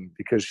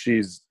 because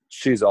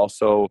she's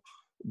also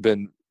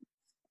been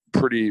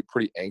pretty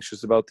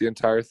anxious about the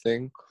entire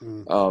thing.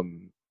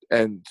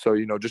 And so,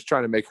 just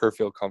trying to make her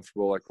feel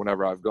comfortable, like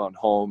whenever I've gone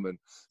home and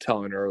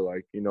telling her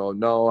like,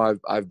 no,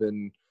 I've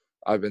been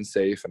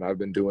safe and I've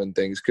been doing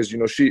things, because,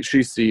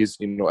 she sees,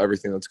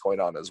 everything that's going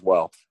on as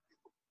well.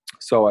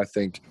 So I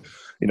think,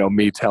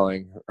 me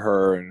telling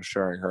her and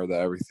assuring her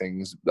that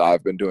everything that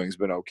I've been doing has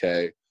been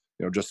okay,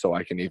 just so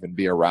I can even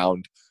be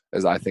around,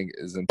 as I think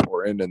is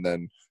important. And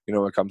then,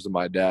 when it comes to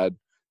my dad,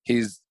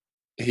 he's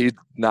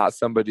not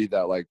somebody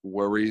that like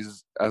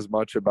worries as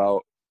much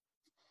about,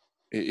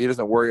 he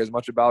doesn't worry as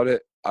much about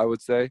it, I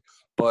would say,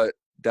 but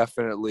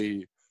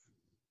definitely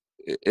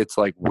it's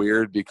like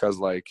weird because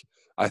like,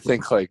 I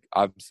think like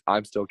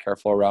I'm still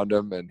careful around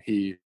him, and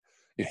he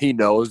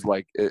knows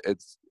like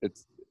it's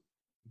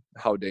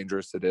how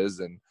dangerous it is.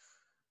 And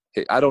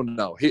I don't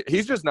know.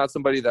 He's just not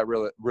somebody that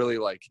really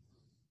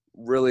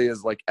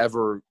is like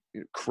ever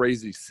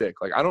crazy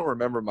sick. Like I don't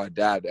remember my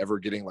dad ever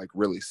getting like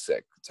really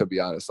sick, to be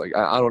honest. Like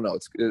I don't know.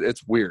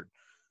 It's weird,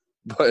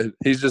 but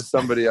he's just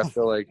somebody I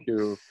feel like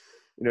who,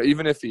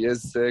 even if he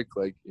is sick,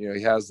 like,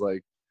 he has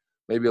like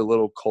maybe a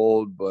little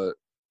cold, but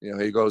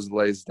he goes and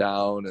lays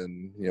down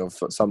and,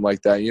 something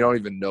like that. You don't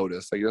even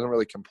notice. Like he doesn't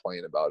really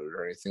complain about it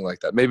or anything like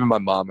that. Maybe my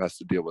mom has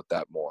to deal with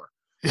that more.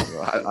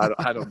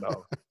 I don't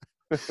know.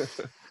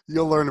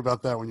 You'll learn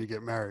about that when you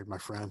get married, my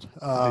friend.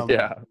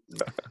 Yeah.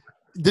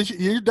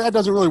 Your dad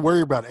doesn't really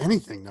worry about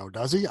anything, though,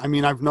 does he? I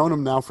mean, I've known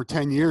him now for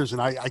 10 years,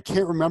 and I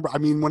can't remember. I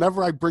mean,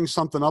 whenever I bring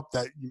something up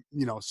that,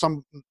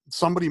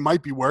 somebody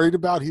might be worried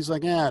about, he's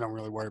like, I don't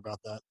really worry about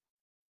that.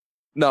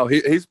 No,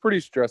 he's pretty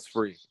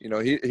stress-free.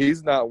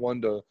 He's not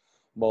one to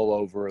mull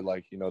over,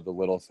 like, the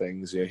little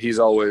things. He's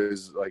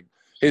always, like,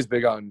 he's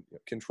big on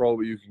control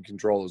what you can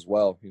control as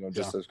well,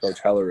 just as Coach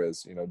Heller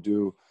is.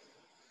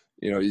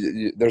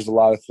 There's a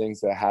lot of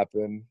things that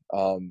happen.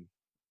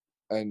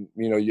 And,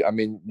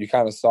 you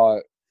kind of saw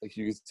it, like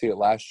you could see it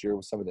last year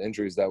with some of the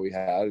injuries that we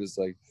had, is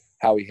like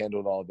how he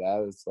handled all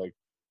that. It's like,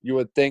 you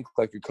would think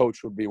like a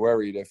coach would be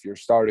worried if your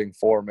starting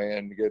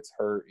 4-man gets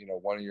hurt,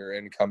 one of your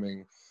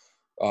incoming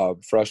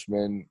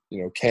freshmen,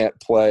 can't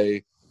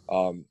play.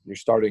 Your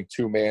starting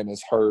 2-man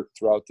is hurt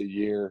throughout the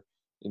year.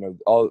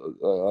 All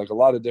like a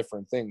lot of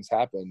different things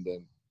happened.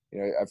 And,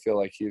 I feel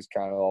like he's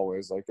kind of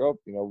always like, oh,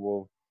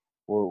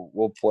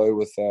 we'll play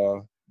with,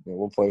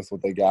 we'll play with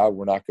what they got.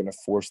 We're not going to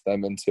force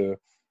them into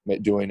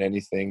doing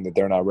anything that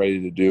they're not ready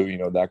to do,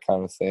 that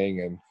kind of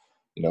thing. And,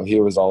 he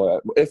was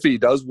all, if he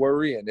does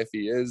worry and if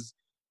he is,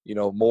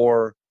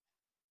 more,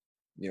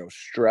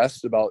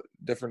 stressed about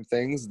different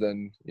things,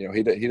 then,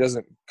 he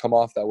doesn't come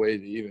off that way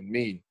to even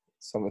me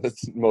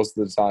most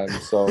of the time.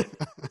 So,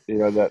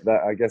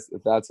 that I guess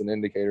if that's an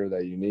indicator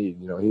that you need,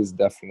 he's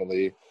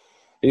definitely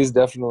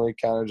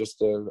kind of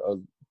just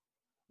I'm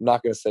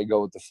not going to say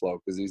go with the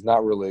flow, because he's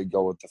not really a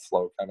go with the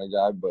flow kind of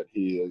guy, but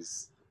he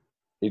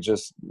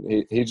just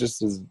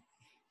is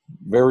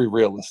very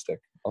realistic.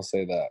 I'll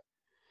say that.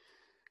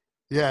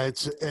 Yeah.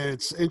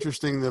 It's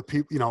interesting that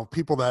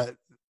people that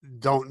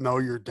don't know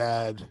your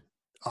dad,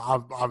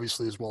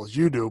 obviously as well as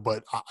you do,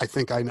 but I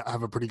think I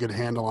have a pretty good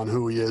handle on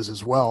who he is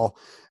as well.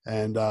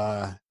 And,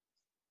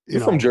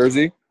 you're from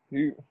Jersey.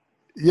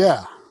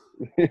 Yeah.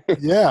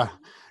 Yeah.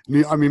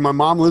 I mean, my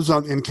mom lives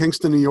in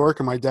Kingston, New York,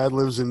 and my dad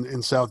lives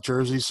in South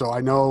Jersey. So I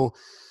know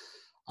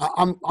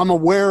I'm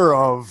aware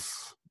of,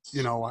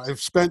 I've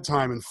spent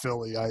time in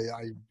Philly.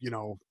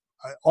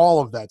 All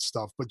of that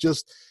stuff, but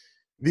just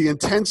the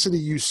intensity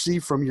you see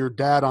from your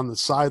dad on the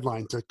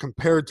sideline to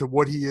compared to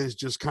what he is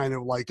just kind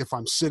of like if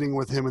I'm sitting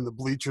with him in the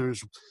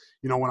bleachers,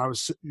 when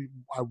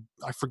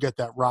I forget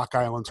that Rock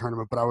Island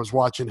tournament, but I was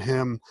watching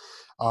him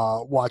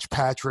watch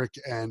Patrick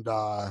and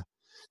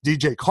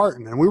DJ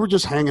Carton, and we were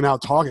just hanging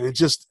out talking. It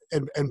just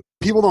and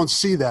people don't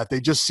see that. They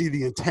just see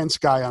the intense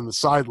guy on the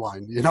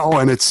sideline,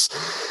 and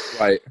it's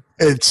right.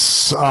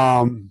 It's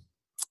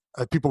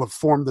people have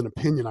formed an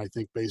opinion, I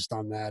think, based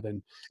on that.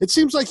 And it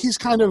seems like he's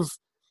kind of,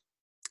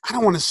 I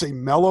don't want to say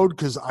mellowed,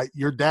 because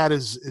your dad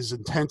is as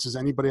intense as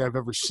anybody I've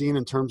ever seen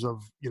in terms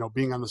of,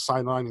 being on the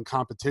sideline in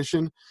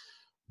competition.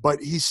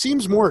 But he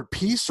seems more at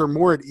peace or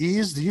more at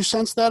ease. Do you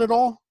sense that at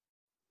all?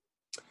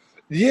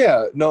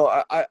 Yeah,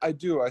 no, I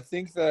do. I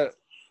think that,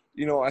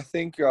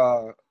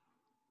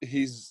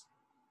 he's,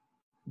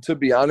 to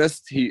be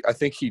honest, I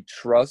think he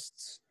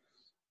trusts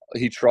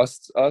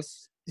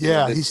us.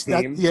 Yeah,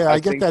 I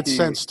get that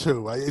sense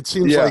too. It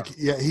seems like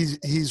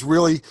he's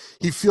really,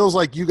 he feels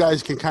like you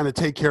guys can kind of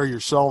take care of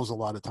yourselves a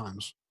lot of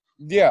times.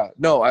 Yeah,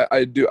 no,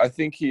 I do. I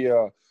think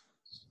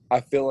I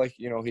feel like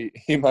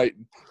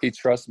he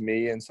trusts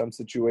me in some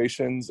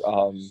situations.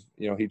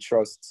 He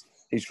trusts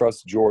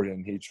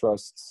Jordan, he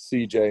trusts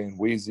CJ and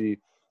Weezy,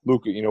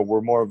 Luka.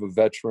 We're more of a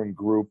veteran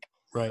group,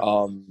 right?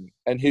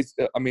 And he's,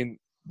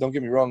 don't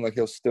get me wrong, like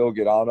he'll still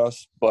get on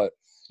us, but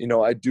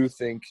I do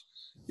think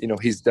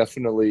he's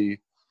definitely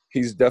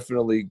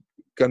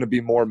going to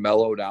be more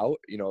mellowed out.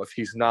 If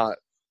he's not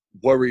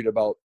worried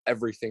about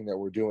everything that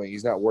we're doing,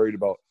 he's not worried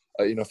about,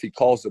 if he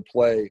calls a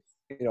play,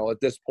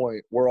 at this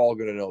point, we're all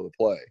going to know the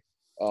play.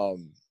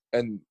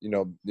 And,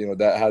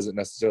 that hasn't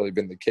necessarily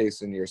been the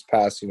case in years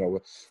past,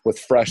 with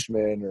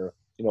freshmen or,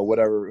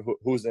 whatever,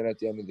 who's in at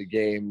the end of the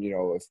game.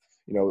 If,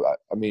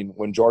 I mean,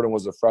 when Jordan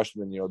was a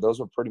freshman, those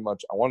were pretty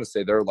much, I want to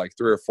say there were like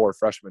 3 or 4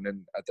 freshmen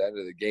in at the end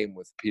of the game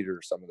with Peter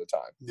some of the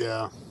time.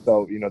 Yeah.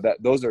 So,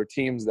 those are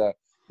teams that,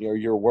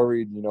 you're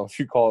worried, if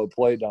you call a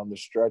play down the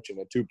stretch in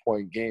a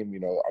 2-point game,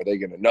 are they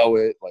going to know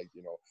it? Like,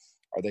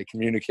 are they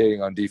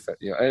communicating on defense?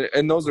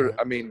 And those are,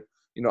 I mean,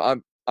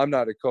 I'm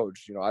not a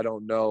coach. I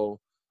don't know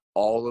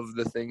all of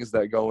the things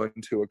that go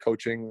into a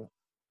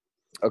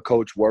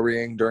coach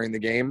worrying during the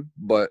game,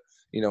 but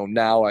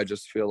now I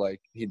just feel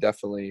like he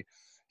definitely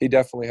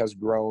has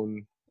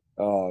grown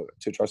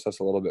to trust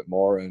us a little bit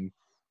more.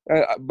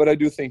 But I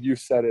do think you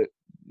said it,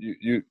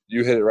 you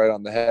hit it right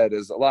on the head.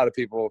 Is a lot of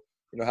people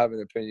have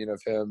an opinion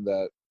of him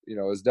that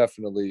is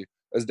definitely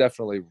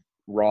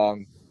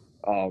wrong,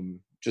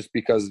 just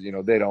because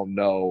they don't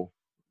know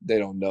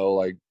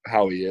like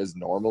how he is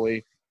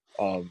normally,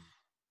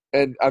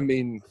 and I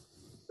mean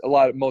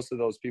most of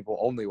those people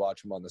only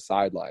watch him on the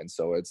sideline,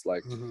 so it's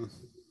like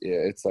yeah,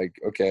 it's like,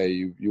 okay,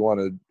 you want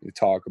to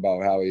talk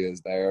about how he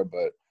is there,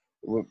 but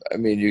I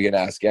mean, you can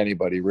ask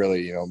anybody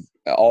really,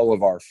 all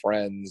of our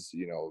friends,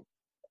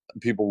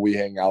 people we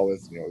hang out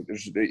with,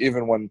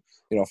 even when,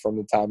 from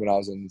the time when I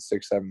was in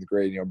 6th, 7th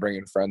grade,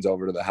 bringing friends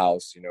over to the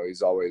house,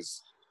 he's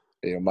always,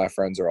 my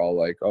friends are all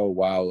like, oh,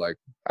 wow, like,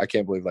 I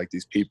can't believe like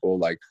these people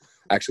like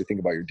actually think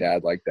about your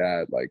dad like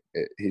that. Like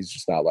he's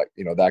just not like,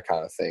 that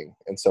kind of thing.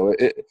 And so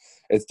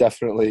it's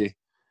definitely,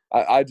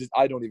 I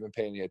don't even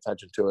pay any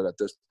attention to it at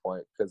this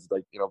point, because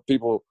like,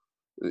 people,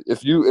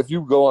 if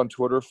you go on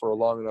Twitter for a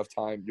long enough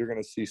time, you're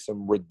going to see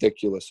some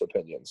ridiculous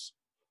opinions.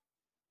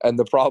 And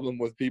the problem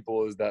with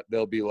people is that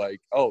they'll be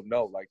like, oh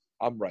no, like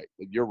I'm right,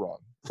 like you're wrong.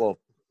 Well,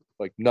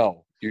 like,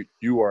 no,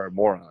 you are a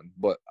moron.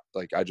 But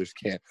like,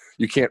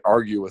 you can't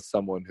argue with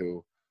someone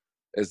who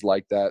is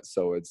like that.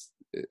 So it's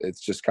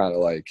just kind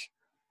of like,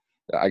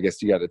 I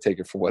guess you got to take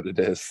it for what it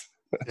is.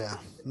 Yeah.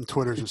 And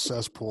Twitter's a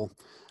cesspool.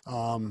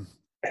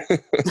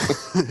 It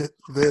is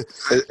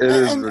ridiculous.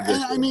 And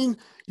I mean,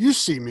 you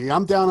see me,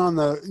 I'm down on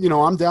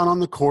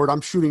the court, I'm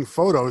shooting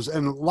photos.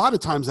 And a lot of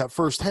times that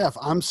first half,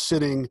 I'm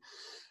sitting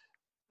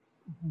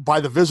by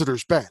the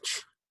visitor's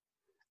bench,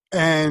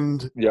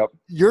 and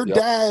your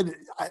dad,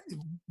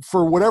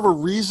 for whatever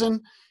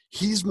reason,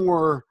 he's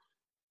more,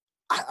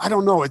 I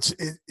don't know.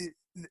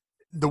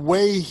 The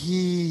way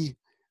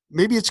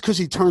maybe it's because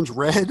he turns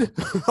red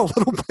a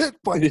little bit,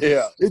 but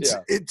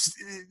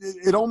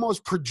it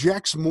almost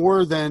projects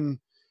more than,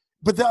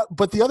 but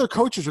the other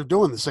coaches are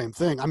doing the same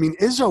thing. I mean,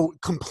 Izzo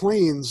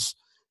complains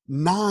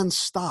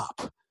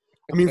nonstop.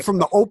 I mean, from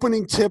the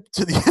opening tip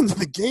to the end of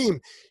the game,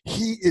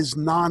 he is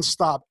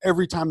nonstop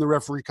every time the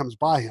referee comes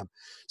by him.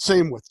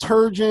 Same with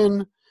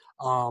Turgeon.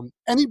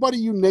 Anybody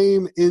you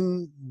name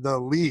in the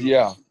league.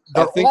 Yeah.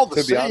 They're I think, all the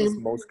to same. be honest,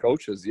 most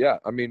coaches,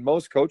 I mean,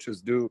 most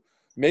coaches do.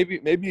 Maybe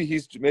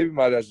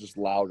my dad's just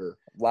louder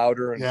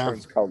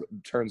and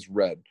turns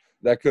red.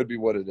 That could be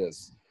what it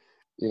is.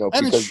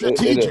 And it's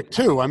strategic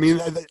too. I mean,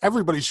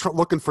 everybody's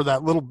looking for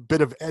that little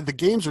bit of – the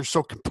games are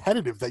so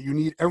competitive that you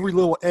need every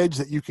little edge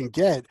that you can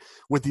get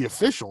with the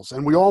officials.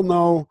 And we all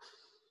know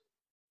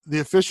the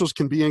officials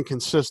can be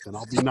inconsistent.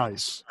 I'll be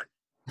nice.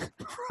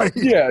 Right?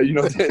 Yeah,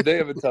 they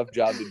have a tough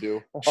job to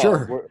do.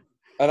 Sure.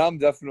 And I'm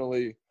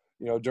definitely,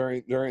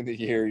 during the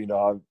year,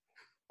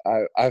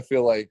 I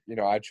feel like,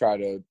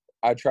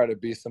 I try to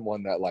be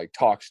someone that like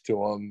talks to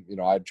them.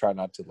 I try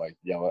not to like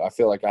yell. I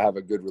feel like I have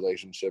a good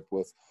relationship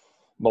with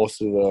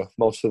most of the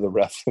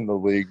refs in the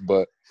league,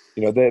 but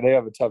they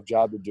have a tough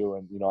job to do,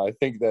 and I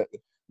think that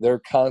they're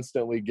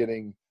constantly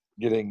getting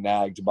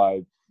nagged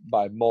by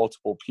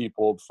multiple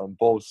people from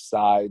both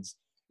sides.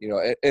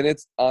 And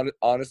it's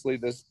honestly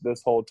this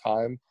whole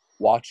time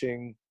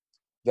watching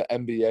the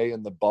NBA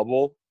and the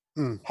bubble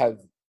have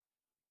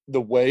the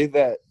way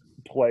that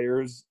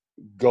players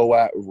go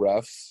at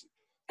refs,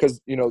 because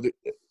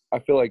I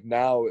feel like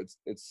now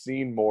it's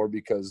seen more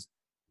because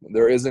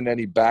there isn't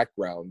any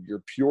background.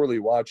 You're purely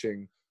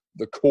watching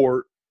the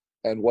court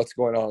and what's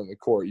going on in the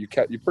court. You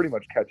pretty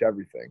much catch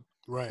everything.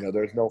 Right.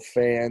 There's no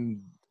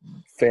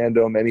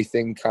fandom,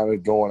 anything kind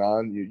of going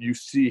on. You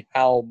see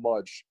how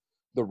much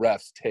the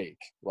refs take,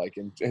 like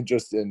in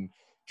just in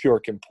pure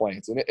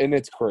complaints, and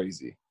it's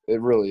crazy.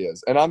 It really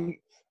is. And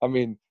I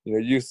mean,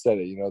 you said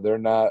it. They're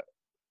not.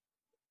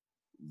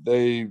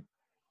 They're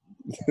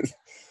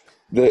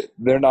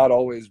not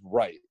always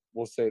right.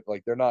 We'll say it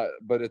like they're not,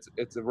 but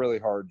it's a really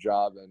hard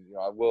job, and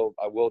I will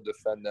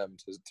defend them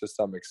to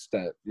some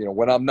extent.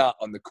 When I'm not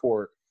on the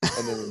court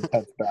and in an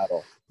intense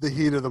battle, the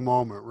heat of the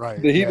moment,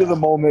 right? The heat of the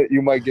moment,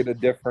 you might get a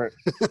different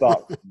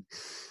thought.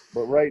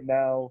 But right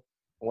now,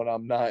 when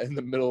I'm not in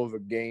the middle of a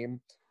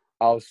game,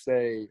 I'll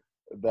say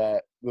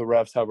that the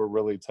refs have a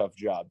really tough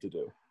job to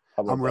do.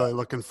 I'm really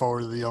looking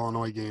forward to the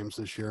Illinois games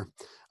this year.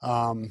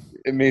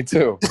 Me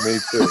too.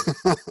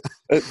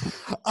 You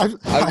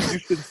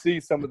should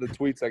see some of the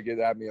tweets that get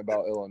at me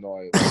about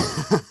Illinois.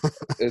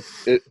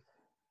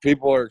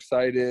 People are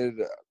excited,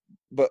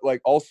 but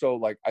like also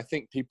like I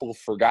think people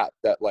forgot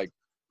that like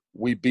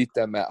we beat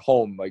them at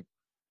home, like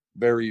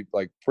very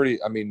like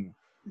pretty. I mean,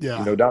 Yeah.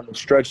 You know, down the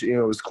stretch, you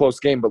know, it was a close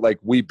game, but like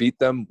we beat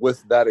them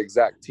with that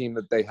exact team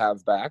that they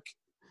have back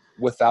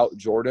without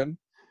Jordan.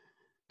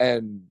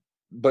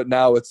 But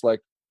now it's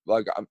like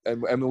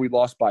and we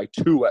lost by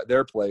 2 at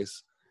their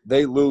place.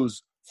 They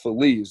lose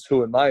Feliz,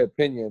 who in my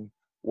opinion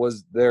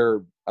was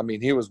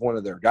he was one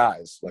of their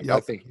guys. Like, yep. I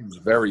think he was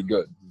very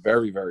good,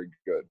 very, very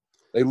good.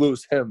 They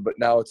lose him, but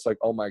now it's like,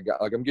 oh my God,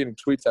 like I'm getting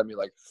tweets at me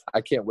like,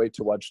 I can't wait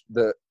to watch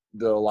the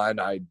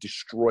Illini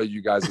destroy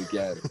you guys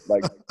again.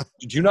 Like,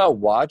 did you not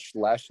watch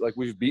like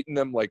we've beaten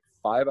them like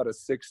 5 out of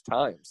 6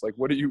 times. Like,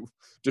 what do you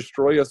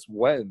destroy us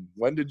when?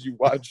 When did you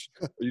watch?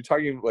 Are you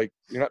talking like,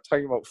 you're not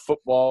talking about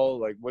football?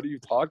 Like, what are you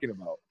talking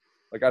about?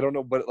 Like, I don't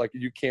know, but like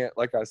you can't,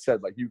 like I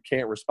said, like you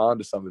can't respond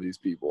to some of these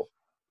people.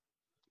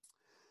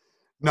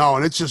 No,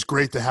 and it's just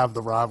great to have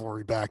the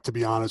rivalry back, to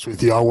be honest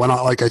with you. When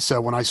like I said,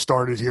 when I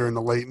started here in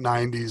the late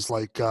 90s,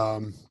 like,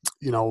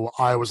 you know,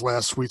 Iowa's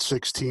last Sweet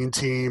 16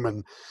 team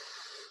and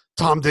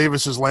Tom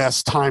Davis's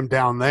last time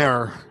down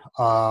there,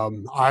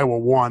 Iowa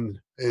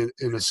won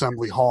in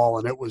Assembly Hall,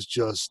 and it was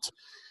just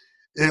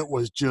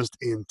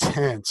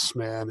intense,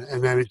 man.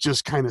 And then it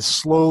just kind of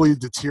slowly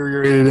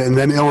deteriorated, and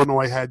then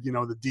Illinois had, you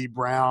know, the D.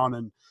 Brown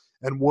and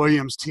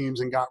Williams teams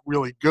and got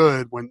really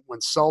good when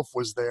Self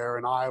was there,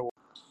 and Iowa.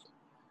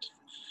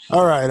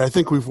 All right, I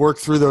think we've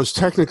worked through those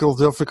technical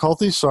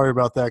difficulties. Sorry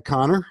about that,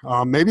 Connor.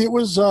 Maybe it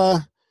was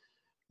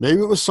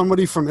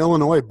somebody from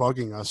Illinois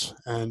bugging us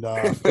and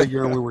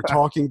figuring we were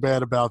talking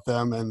bad about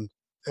them and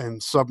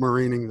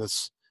submarining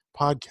this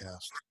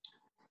podcast.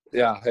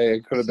 Yeah, hey,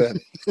 it could have been.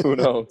 Who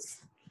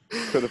knows?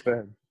 Could have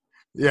been.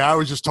 Yeah, I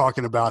was just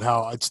talking about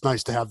how it's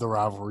nice to have the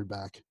rivalry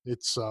back.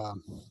 It's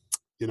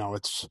you know,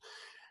 it's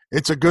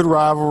a good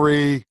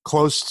rivalry.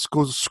 Close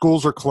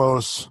schools are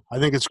close. I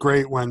think it's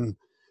great when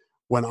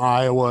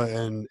Iowa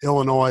and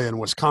Illinois and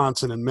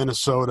Wisconsin and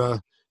Minnesota,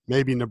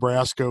 maybe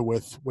Nebraska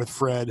with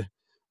Fred.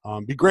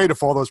 Be great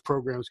if all those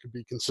programs could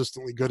be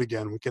consistently good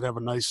again. We could have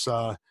a nice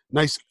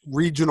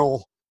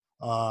regional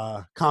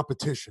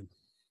competition.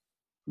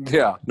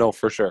 Yeah, no,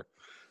 for sure.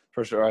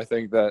 For sure. I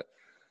think that,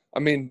 I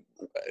mean,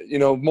 you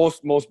know,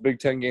 most Big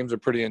Ten games are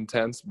pretty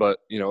intense, but,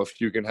 you know, if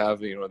you can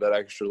have, you know, that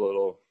extra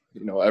little,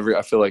 you know,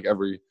 I feel like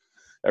every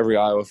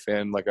Iowa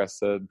fan, like I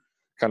said,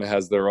 kind of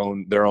has their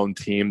own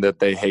team that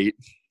they hate.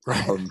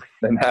 Right.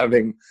 And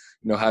having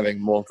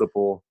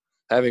multiple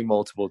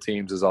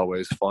teams is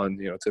always fun,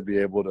 you know, to be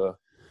able to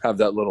have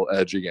that little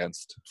edge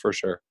against, for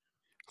sure.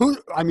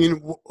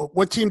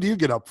 What team do you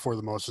get up for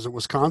the most? Is it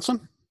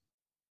Wisconsin?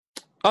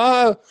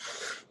 No.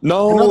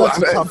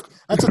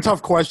 That's a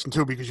tough question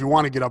too, because you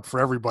want to get up for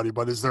everybody,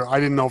 but I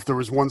didn't know if there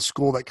was one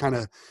school that kind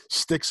of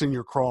sticks in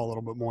your craw a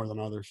little bit more than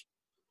others.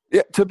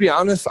 Yeah, to be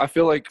honest, I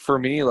feel like for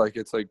me, like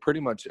it's like pretty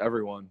much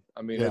everyone.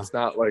 I mean, It's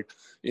not like,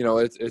 you know,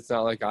 it's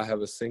not like I have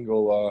a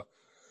single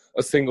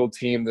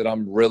team that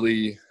I'm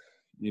really,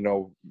 you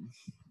know,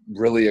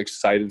 really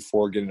excited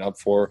for getting up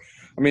for.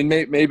 I mean,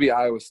 maybe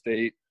Iowa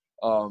State.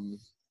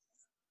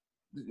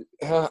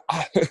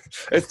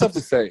 It's tough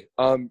to say.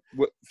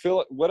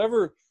 Phil,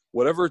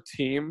 whatever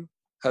team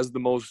has the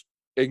most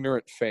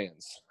ignorant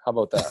fans. How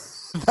about that?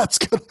 That's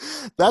good.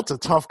 That's a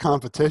tough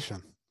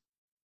competition.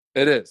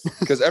 It is,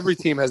 because every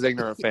team has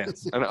ignorant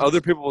fans, and other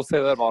people will say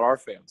that about our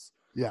fans.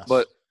 Yes,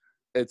 but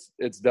it's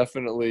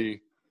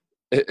definitely,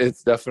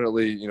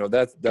 you know,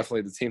 that's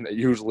definitely the team that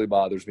usually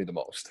bothers me the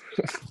most.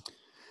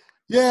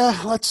 Yeah,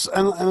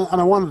 and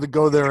I wanted to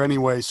go there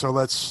anyway, so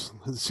it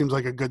seems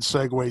like a good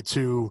segue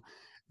to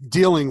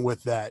dealing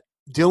with that,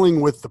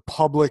 dealing with the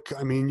public.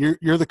 I mean,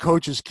 you're the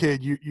coach's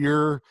kid.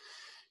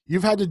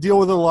 You've had to deal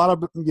with a lot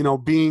of, you know,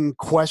 being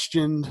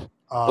questioned.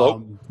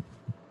 Hello?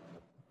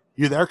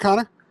 You there,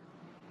 Connor?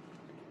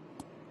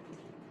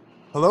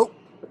 Hello?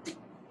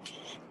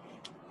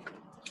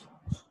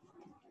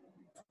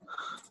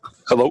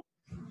 Hello?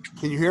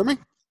 Can you hear me?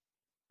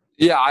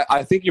 Yeah,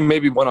 I think you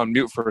maybe went on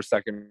mute for a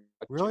second.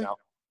 Really?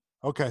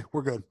 Okay,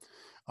 we're good.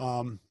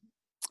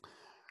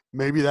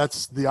 Maybe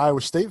that's the Iowa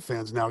State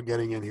fans now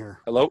getting in here.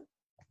 Hello?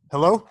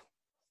 Hello?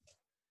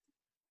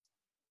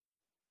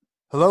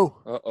 Hello?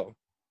 Uh-oh.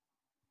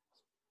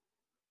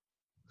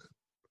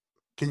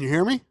 Can you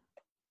hear me?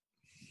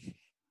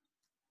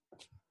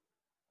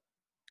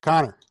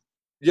 Connor?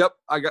 Yep,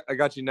 I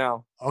got you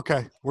now.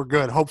 Okay, we're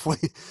good. Hopefully.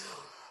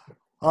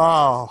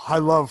 Oh, I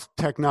love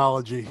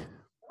technology.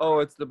 Oh,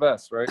 it's the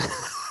best, right?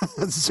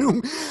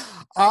 Zoom.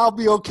 I'll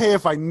be okay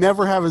if I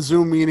never have a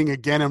Zoom meeting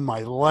again in my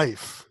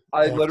life.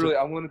 I want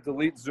to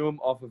delete Zoom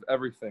off of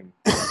everything.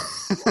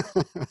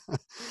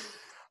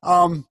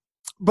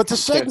 But to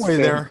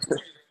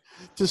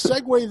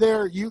segue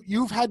there,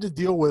 you've had to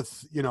deal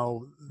with, you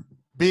know,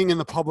 being in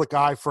the public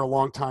eye for a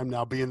long time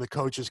now, being the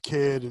coach's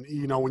kid, and,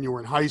 you know, when you were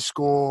in high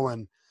school,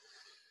 and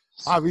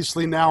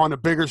obviously now on a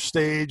bigger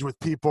stage with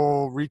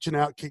people reaching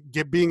out,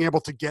 being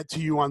able to get to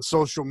you on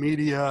social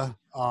media.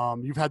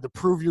 You've had to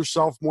prove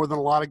yourself more than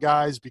a lot of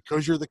guys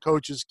because you're the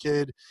coach's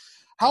kid.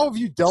 How have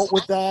you dealt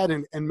with that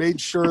and made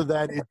sure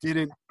that it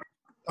didn't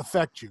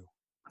affect you?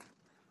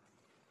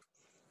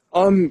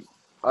 You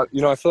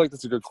know, I feel like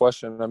that's a good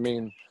question. I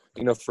mean,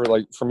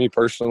 for me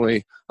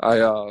personally,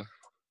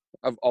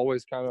 I've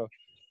always kind of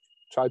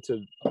tried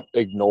to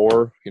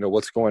ignore,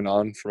 what's going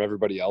on from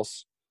everybody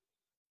else.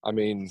 I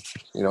mean,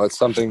 it's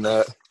something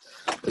that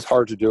is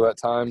hard to do at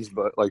times,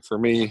 but like for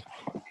me,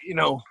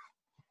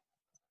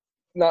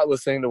 not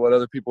listening to what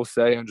other people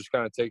say and just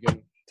kind of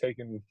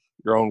taking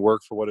your own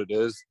work for what it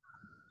is.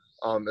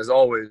 As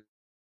always,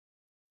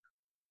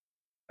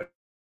 I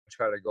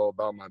try to go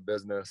about my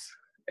business,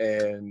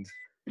 and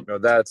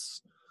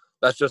that's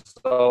just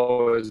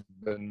always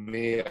been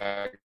me,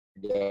 I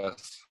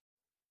guess.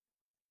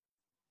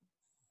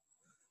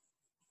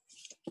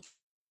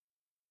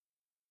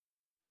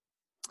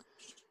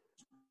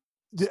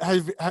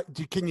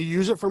 Can you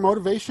use it for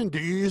motivation? Do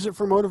you use it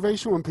for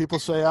motivation when people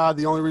say,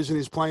 the only reason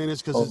he's playing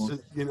is because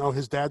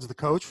his dad's the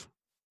coach?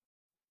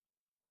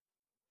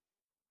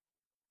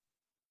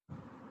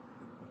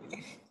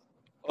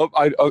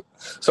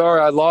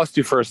 Sorry, I lost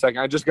you for a second.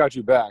 I just got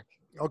you back.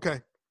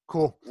 Okay,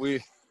 cool.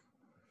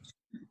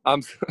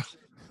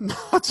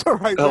 That's all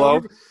right.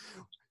 Hello?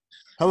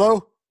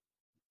 Hello?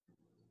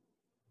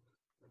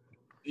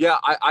 Yeah,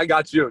 I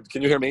got you.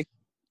 Can you hear me?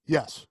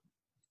 Yes.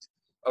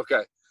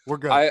 Okay. We're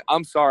good.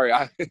 I'm sorry.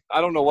 I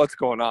don't know what's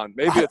going on.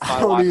 Maybe it's my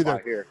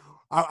Wi-Fi here.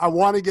 I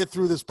want to get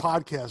through this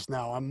podcast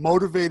now. I'm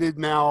motivated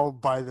now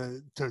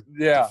to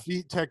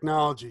defeat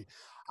technology.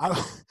 I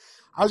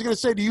was going to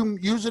say, do you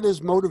use it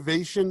as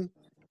motivation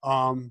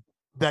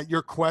that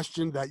you're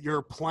questioned, that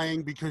you're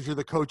playing because you're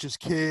the coach's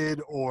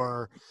kid,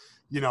 or,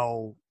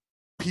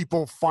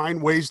 people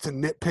find ways to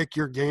nitpick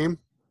your game?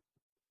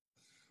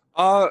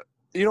 I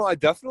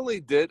definitely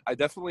did. I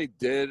definitely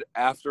did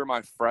after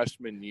my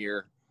freshman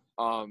year.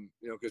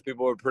 Because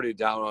people were pretty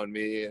down on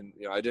me, and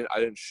I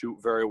didn't shoot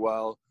very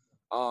well.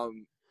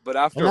 But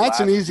after that's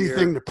an easy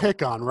thing to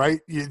pick on,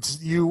 right?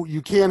 It's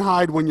you can't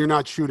hide when you're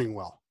not shooting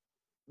well.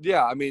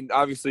 Yeah, I mean,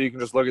 obviously you can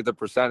just look at the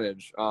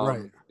percentage.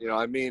 Right.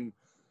 I mean,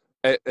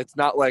 it's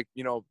not like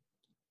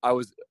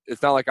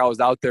It's not like I was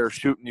out there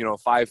shooting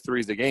 5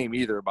 threes a game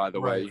either. By the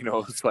way,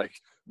 it's like,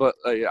 but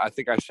I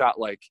think I shot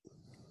like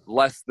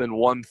less than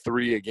 1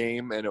 3 a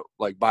game, and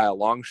by a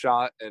long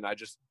shot, and I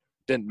just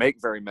didn't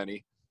make very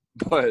many.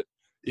 But,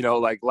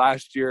 like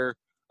last year,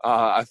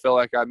 I feel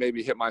like I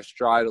maybe hit my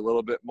stride a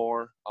little bit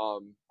more.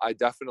 I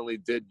definitely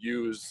did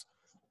use,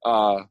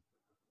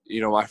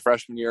 my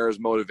freshman year as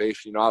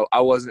motivation.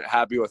 I wasn't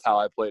happy with how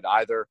I played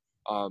either.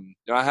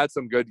 I had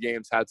some good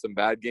games, had some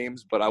bad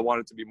games, but I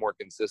wanted to be more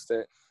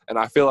consistent. And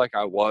I feel like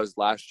I was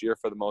last year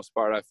for the most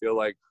part. I feel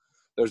like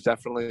there's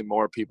definitely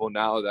more people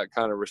now that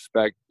kind of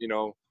respect,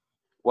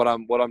 what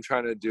I'm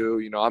trying to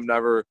do.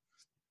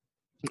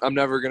 I'm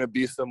never going to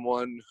be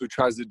someone who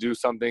tries to do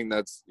something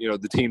that's,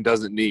 the team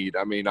doesn't need.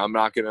 I mean, I'm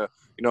not going to,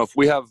 if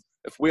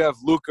we have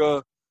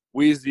Luka,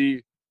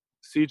 Weezy,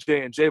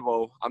 CJ, and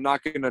J-Bo, I'm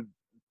not going to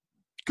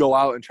go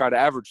out and try to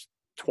average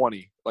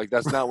 20. Like,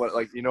 that's not what,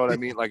 you know what I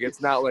mean? Like,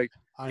 it's not like,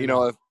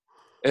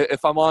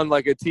 if I'm on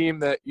like a team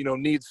that,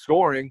 needs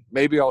scoring,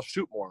 maybe I'll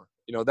shoot more,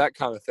 that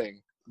kind of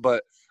thing.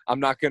 But I'm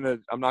not going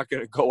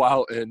to go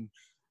out and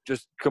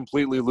just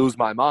completely lose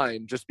my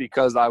mind just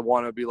because I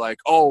want to be like,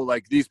 oh,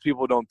 like these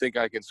people don't think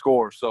I can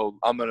score, so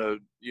I'm going to,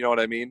 you know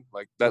what I mean?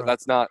 Like that, right.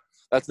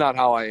 That's not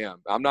how I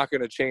am. I'm not going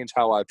to change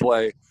how I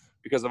play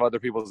because of other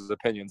people's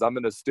opinions. I'm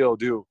going to still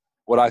do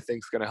what I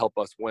think is going to help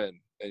us win.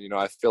 And,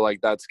 I feel like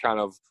that's kind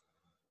of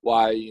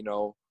why,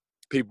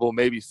 people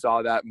maybe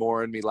saw that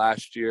more in me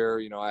last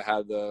year. I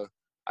had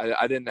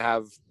I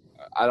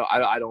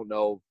don't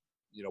know,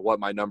 what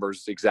my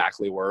numbers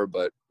exactly were,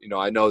 but,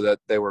 I know that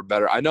they were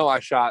better. I know I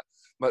shot.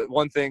 But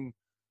one thing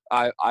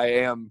I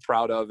am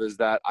proud of is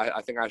that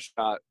I think I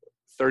shot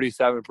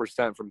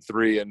 37% from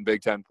 3 in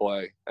Big Ten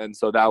play. And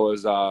so that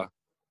was, that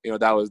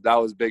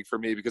was big for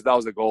me because that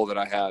was a goal that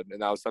I had.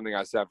 And that was something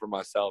I set for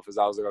myself is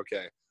I was like,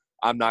 okay,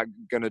 I'm not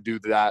going to do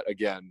that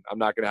again. I'm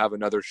not going to have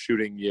another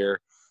shooting year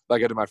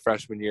like I did my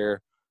freshman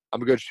year.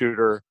 I'm a good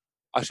shooter.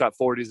 I shot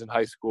 40s in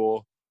high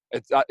school.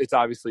 It's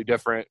obviously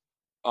different.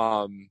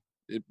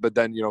 But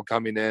then,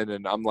 coming in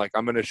and I'm like,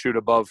 I'm going to shoot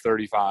above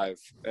 35.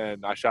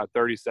 And I shot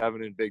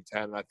 37 in Big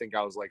Ten. And I think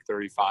I was like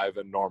 35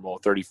 in normal,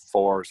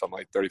 34 or something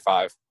like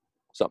 35,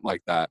 something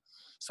like that.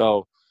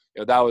 So,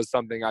 that was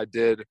something I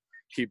did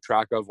keep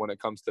track of when it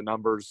comes to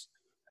numbers.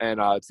 And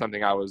it's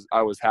something I was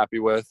happy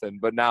with.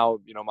 But now,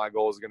 my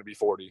goal is going to be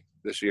 40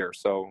 this year.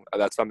 So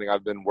that's something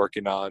I've been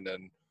working on.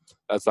 And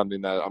that's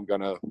something that I'm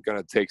going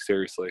to take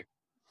seriously.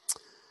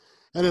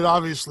 And it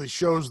obviously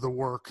shows the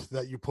work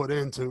that you put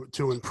in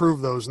to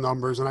improve those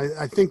numbers. And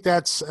I think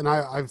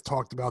I've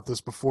talked about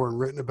this before and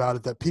written about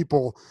it, that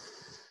people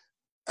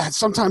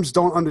sometimes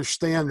don't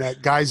understand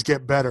that guys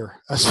get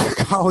better as their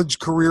college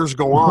careers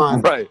go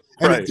on. Right.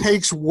 It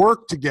takes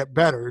work to get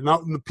better.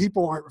 The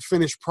people aren't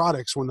finished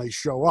products when they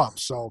show up.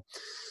 So,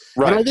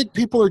 right. And I think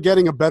people are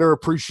getting a better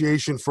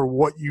appreciation for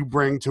what you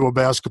bring to a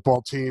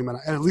basketball team. And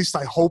at least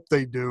I hope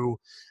they do.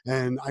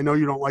 And I know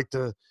you don't like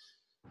to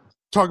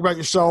talk about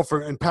yourself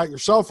and pat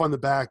yourself on the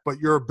back, but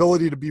your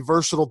ability to be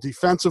versatile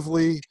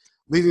defensively,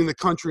 leading the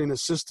country in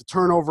assist to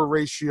turnover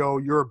ratio,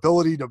 your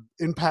ability to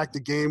impact the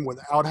game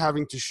without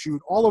having to shoot.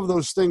 All of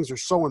those things are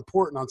so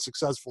important on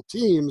successful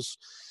teams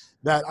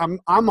that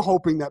I'm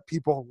hoping that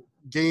people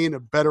gain a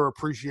better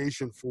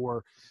appreciation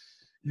for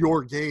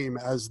your game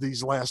as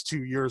these last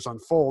 2 years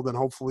unfold, and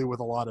hopefully with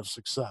a lot of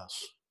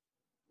success.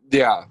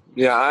 Yeah.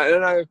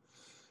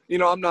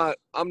 I'm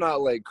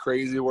not like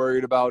crazy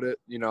worried about it.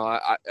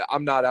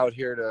 I'm not out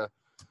here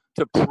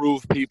to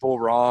prove people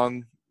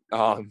wrong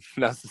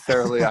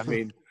necessarily. I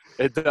mean,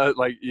 it does,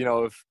 like,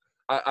 if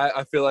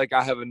I feel like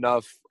I have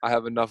enough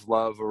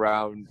love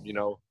around,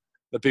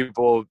 the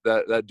people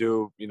that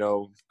do,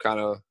 kind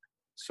of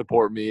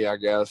support me, I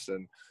guess.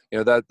 And,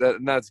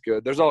 and that's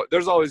good. There's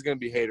always going to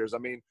be haters. I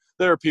mean,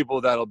 there are people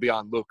that'll be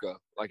on Luka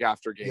like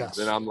after games. Yes.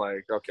 And I'm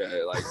like,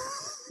 okay, like,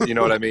 you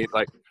know what I mean?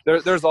 Like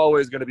there's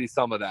always going to be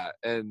some of that.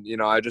 And,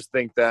 I just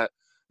think that's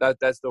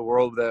the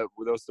world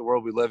that's the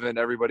world we live in.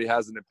 Everybody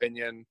has an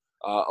opinion.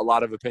 A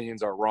lot of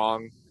opinions are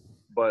wrong,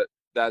 but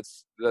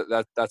that's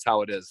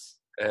how it is.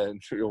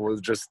 And we'll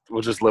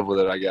just live with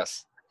it, I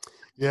guess.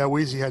 Yeah,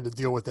 Weezy had to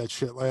deal with that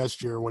shit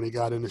last year when he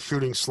got in a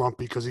shooting slump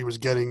because he was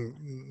getting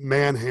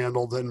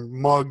manhandled and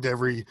mugged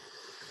every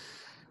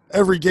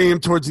game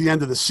towards the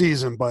end of the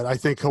season, but I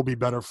think he'll be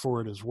better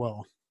for it as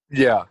well.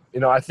 Yeah.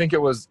 I think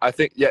it was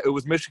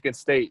Michigan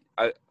State.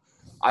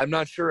 I'm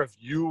not sure if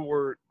you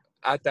were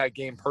at that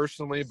game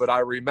personally, but I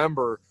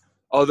remember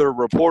other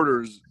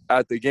reporters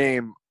at the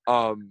game.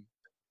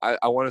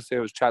 I want to say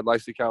it was Chad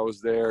Lysicow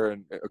was there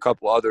and a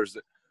couple others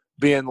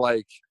being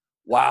like,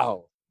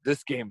 wow,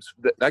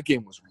 that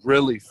game was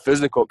really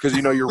physical. Cause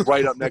you're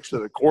right up next to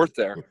the court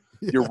there.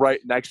 Yeah. You're right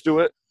next to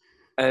it.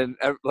 And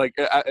like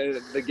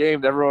the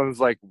game, everyone was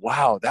like,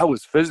 wow, that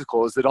was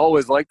physical. Is it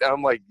always like that?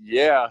 I'm like,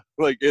 yeah,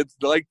 like it's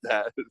like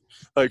that.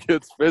 Like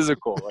it's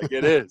physical. Like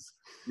it is,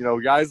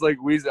 guys like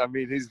Weezy, I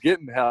mean, he's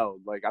getting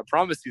held. Like I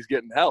promise he's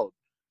getting held,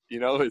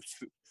 it's,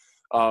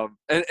 and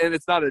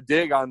it's not a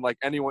dig on like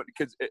anyone,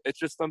 because it's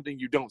just something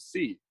you don't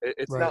see.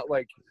 It's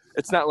right.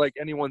 It's not like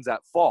anyone's at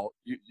fault.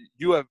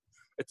 You have,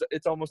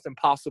 it's almost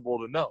impossible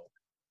to know.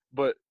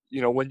 But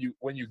when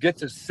you get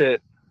to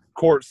sit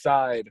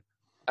courtside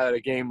at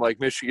a game like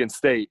Michigan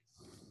State,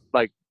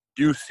 like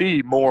you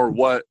see more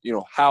what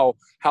how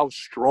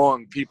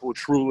strong people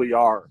truly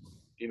are.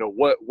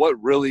 What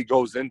really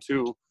goes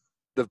into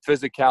the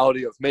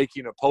physicality of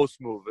making a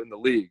post move in the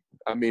league.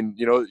 I mean,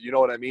 you know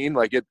what I mean?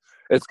 Like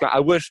it's. I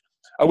wish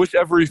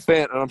every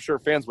fan, and I'm sure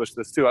fans wish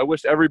this too. I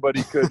wish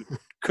everybody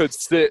could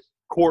sit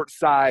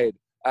courtside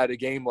at a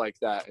game like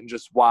that and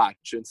just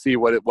watch and see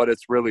what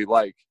it's really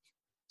like.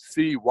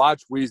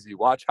 Watch Weezy,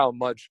 watch how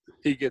much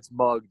he gets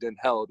mugged and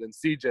held, and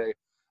CJ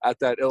at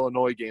that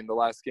Illinois game, the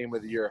last game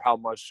of the year, how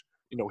much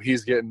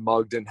he's getting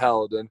mugged and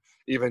held, and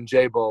even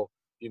J-Bo,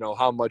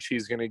 how much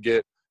he's gonna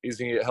get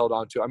held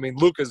onto. I mean,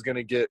 Luka's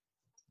gonna get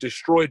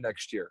destroyed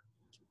next year.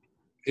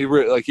 He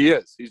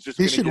is.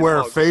 He should wear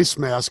a face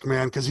mask,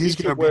 man, because he's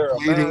going to be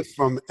bleeding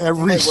from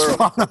every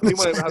spot on his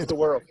head. He might have to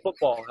wear a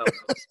football helmet.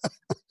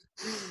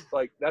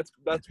 Like that's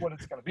what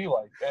it's going to be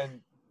like.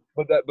 And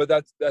but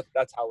that's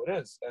how it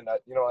is. And I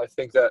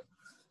think that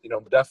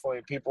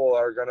definitely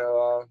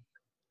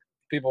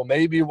people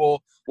maybe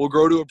will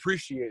grow to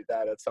appreciate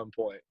that at some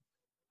point.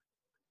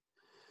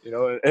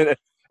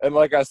 And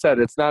like I said,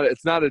 it's not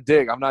a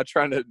dig. I'm not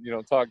trying to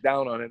talk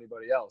down on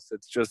anybody else.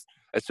 It's just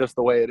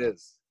the way it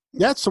is.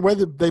 Yeah, it's the way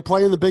that they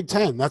play in the Big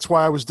Ten. That's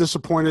why I was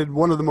disappointed.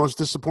 One of the most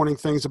disappointing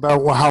things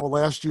about how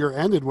last year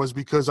ended was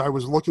because I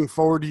was looking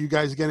forward to you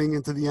guys getting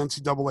into the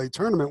NCAA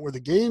tournament where the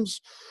games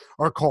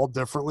are called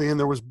differently and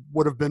there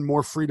would have been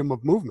more freedom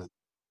of movement.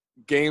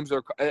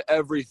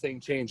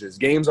 Everything changes.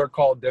 Games are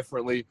called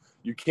differently.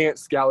 You can't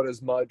scout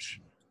as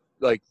much.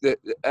 Like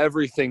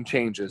everything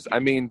changes. I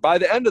mean, by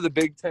the end of the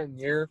Big Ten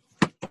year,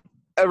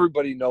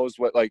 everybody knows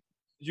what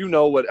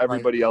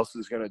everybody else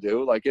is going to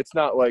do. Like it's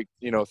not like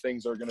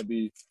things are going to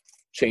be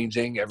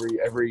changing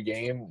every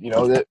game.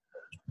 That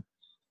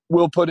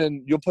you'll put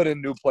in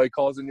new play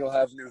calls and you'll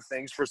have new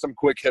things for some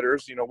quick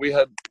hitters. We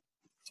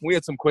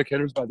had some quick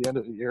hitters by the end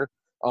of the year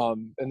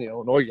in the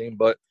Illinois game,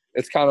 but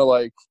it's kind of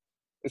like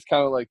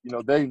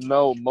they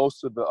know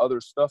most of the other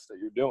stuff that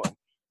you're doing,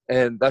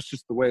 and that's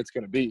just the way it's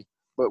going to be.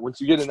 But once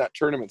you get in that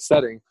tournament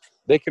setting,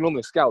 they can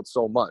only scout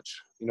so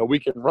much. We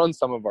can run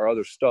some of our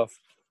other stuff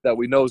that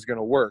we know is going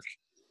to work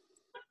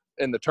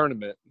in the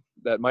tournament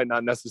that might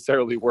not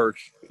necessarily work,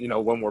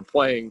 when we're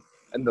playing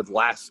in the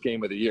last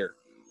game of the year.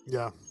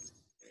 Yeah.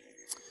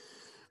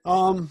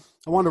 I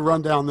want to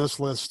run down this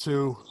list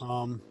too.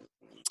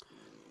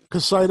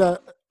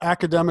 Casita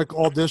Academic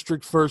All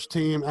District First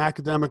Team,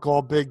 Academic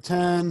All Big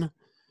Ten,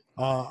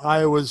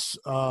 Iowa's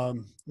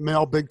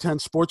Male Big Ten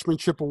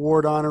Sportsmanship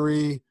Award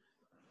honoree,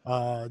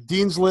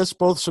 Dean's List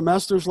both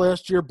semesters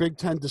last year, Big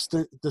Ten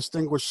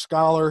Distinguished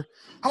Scholar.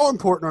 How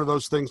important are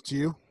those things to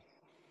you?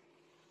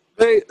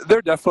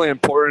 They're definitely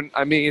important.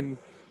 I mean,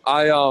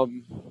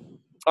 I'm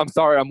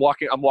sorry, I'm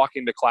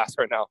walking to class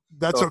right now.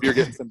 That's so okay. If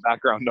you're getting some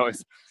background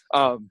noise.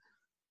 I'm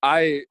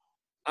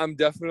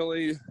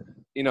definitely,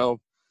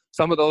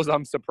 some of those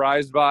I'm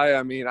surprised by.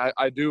 I mean,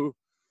 I do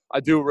I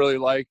do really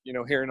like,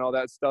 hearing all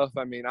that stuff.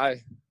 I mean,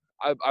 I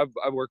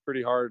work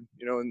pretty hard,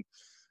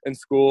 in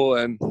school,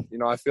 and,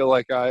 I feel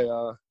like I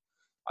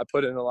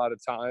put in a lot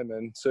of time.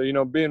 And so,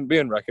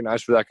 being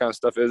recognized for that kind of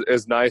stuff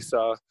is nice.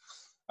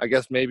 I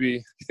guess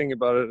maybe thinking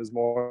about it as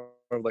more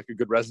of like a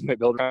good resume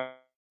builder.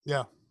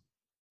 Yeah.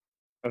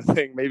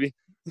 Thing maybe.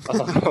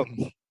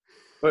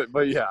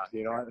 But yeah,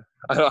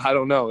 I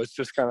don't know. It's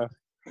just kind of,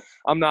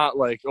 I'm not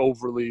like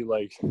overly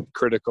like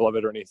critical of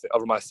it or anything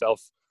of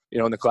myself,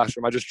 in the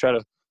classroom. I just try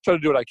to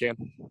do what I can.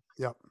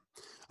 Yep.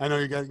 I know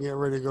you got to get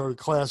ready to go to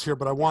class here,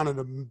 but I wanted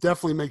to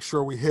definitely make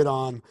sure we hit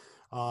on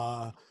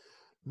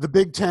the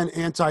Big Ten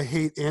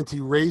Anti-Hate,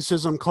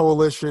 Anti-Racism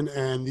Coalition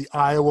and the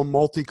Iowa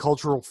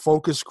Multicultural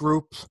Focus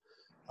Group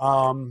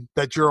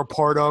that you're a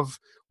part of.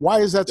 Why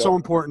is that so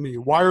important to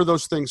you? Why are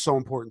those things so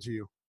important to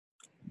you?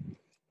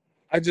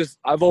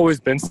 I've always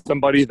been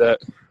somebody that,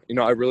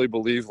 I really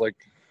believe like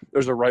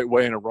there's a right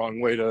way and a wrong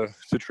way to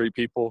treat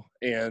people.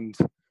 And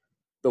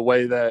the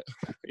way that,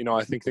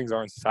 I think things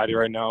are in society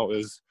right now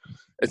is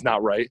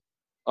not right.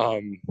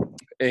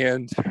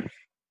 And,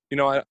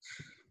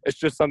 it's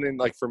just something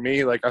like for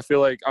me, like, I feel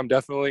like I'm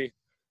definitely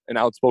an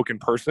outspoken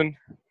person.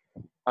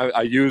 I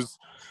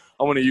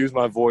want to use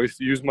my voice,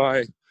 use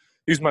my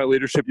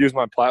leadership, use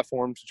my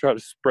platform to try to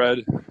spread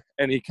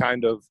any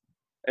kind of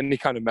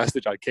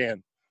message I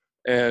can.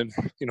 And,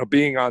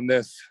 being on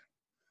this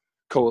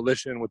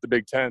coalition with the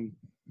Big Ten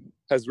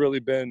has really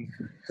been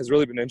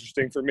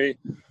interesting for me.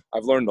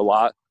 I've learned a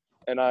lot,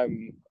 and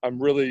I'm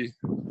really,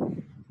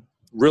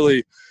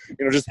 really,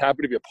 just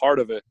happy to be a part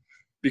of it,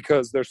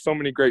 because there's so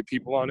many great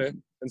people on it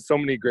and so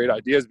many great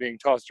ideas being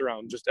tossed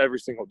around just every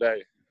single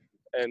day.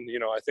 And,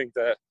 I think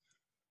that,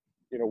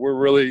 we're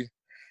really,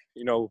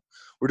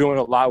 we're doing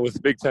a lot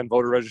with Big Ten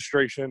voter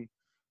registration.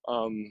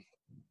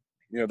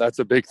 That's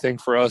a big thing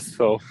for us.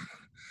 So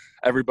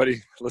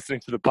everybody listening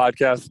to the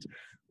podcast,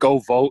 go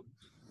vote,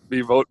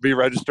 be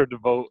registered to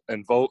vote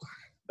and vote.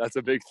 That's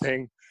a big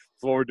thing.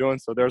 That's what we're doing.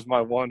 So there's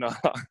my one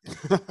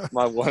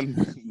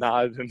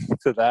nod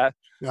to that.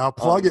 Yeah, I'll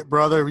plug it,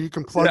 brother. You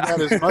can plug that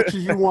as much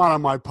as you want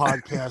on my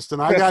podcast.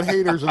 And I got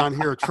haters on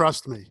here,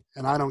 trust me,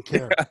 and I don't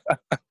care.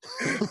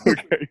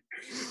 Okay,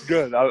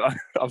 good. I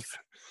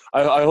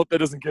hope that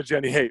doesn't get you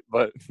any hate,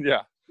 but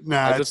yeah.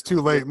 Nah, it's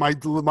too late. My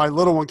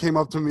little one came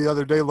up to me the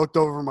other day, looked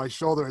over my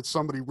shoulder at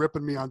somebody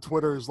ripping me on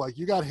Twitter. Is like,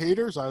 "You got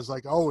haters?" I was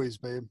like, "Always,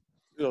 babe."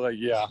 You're like,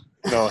 yeah.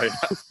 No,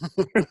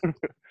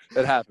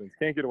 it happens.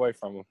 Can't get away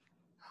from them.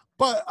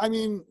 But I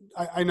mean,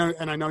 I know,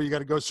 and I know you got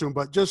to go soon.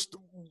 But just,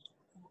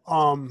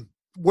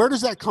 where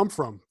does that come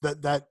from?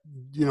 That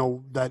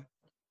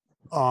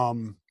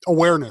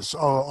awareness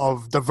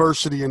of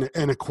diversity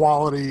and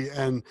equality,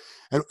 and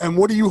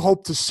what do you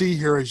hope to see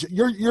here? Is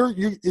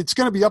it's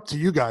going to be up to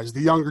you guys, the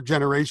younger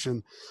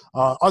generation.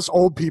 Us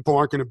old people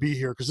aren't going to be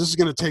here because this is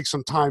going to take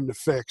some time to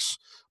fix.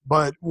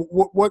 But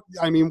what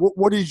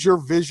is your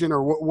vision,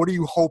 or what do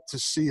you hope to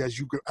see as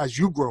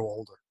you grow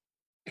older?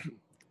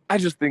 I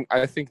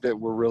think that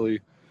we're really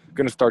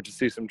going to start to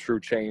see some true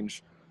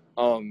change.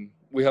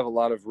 We have a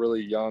lot of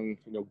really young,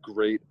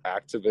 great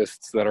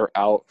activists that are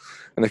out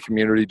in the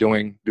community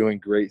doing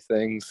great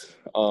things.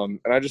 And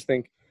I just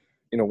think,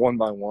 one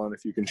by one,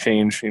 if you can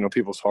change,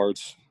 people's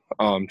hearts,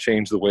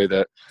 change the way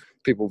that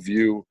people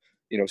view,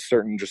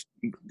 certain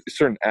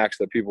acts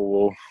that people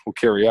will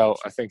carry out.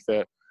 I think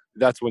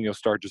that's when you'll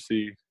start to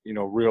see,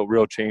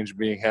 real change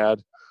being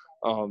had.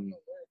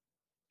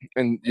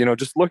 And,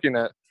 just looking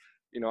at,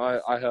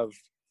 I have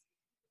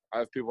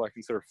people I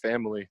consider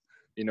family,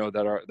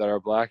 that are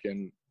Black,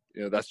 and,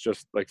 that's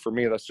just like, for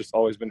me, that's just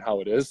always been how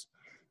it is.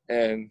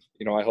 And,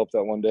 I hope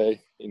that one day,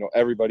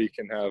 everybody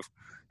can have,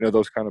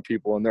 those kind of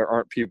people, and there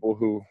aren't people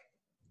who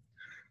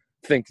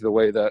think the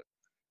way that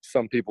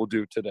some people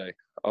do today.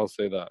 I'll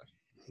say that.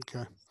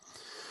 Okay.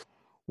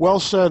 Well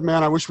said,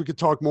 man. I wish we could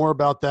talk more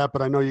about that,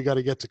 but I know you got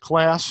to get to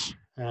class,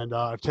 and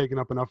I've taken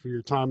up enough of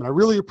your time. And I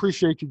really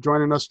appreciate you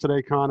joining us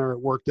today, Connor. It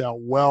worked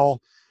out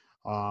well.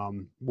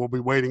 We'll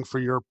be waiting for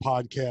your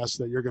podcast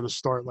that you're going to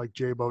start like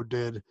J-Bo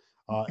did,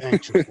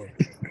 anxiously.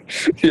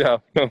 Yeah,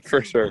 no,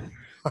 for sure.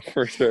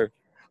 For sure.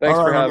 Thanks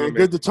for having me.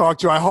 Good to talk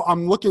to you.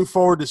 I'm looking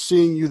forward to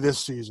seeing you this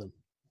season.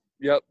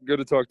 Yep, good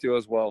to talk to you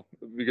as well.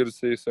 It'll be good to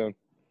see you soon.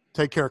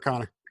 Take care,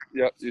 Connor.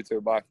 Yep, you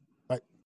too. Bye.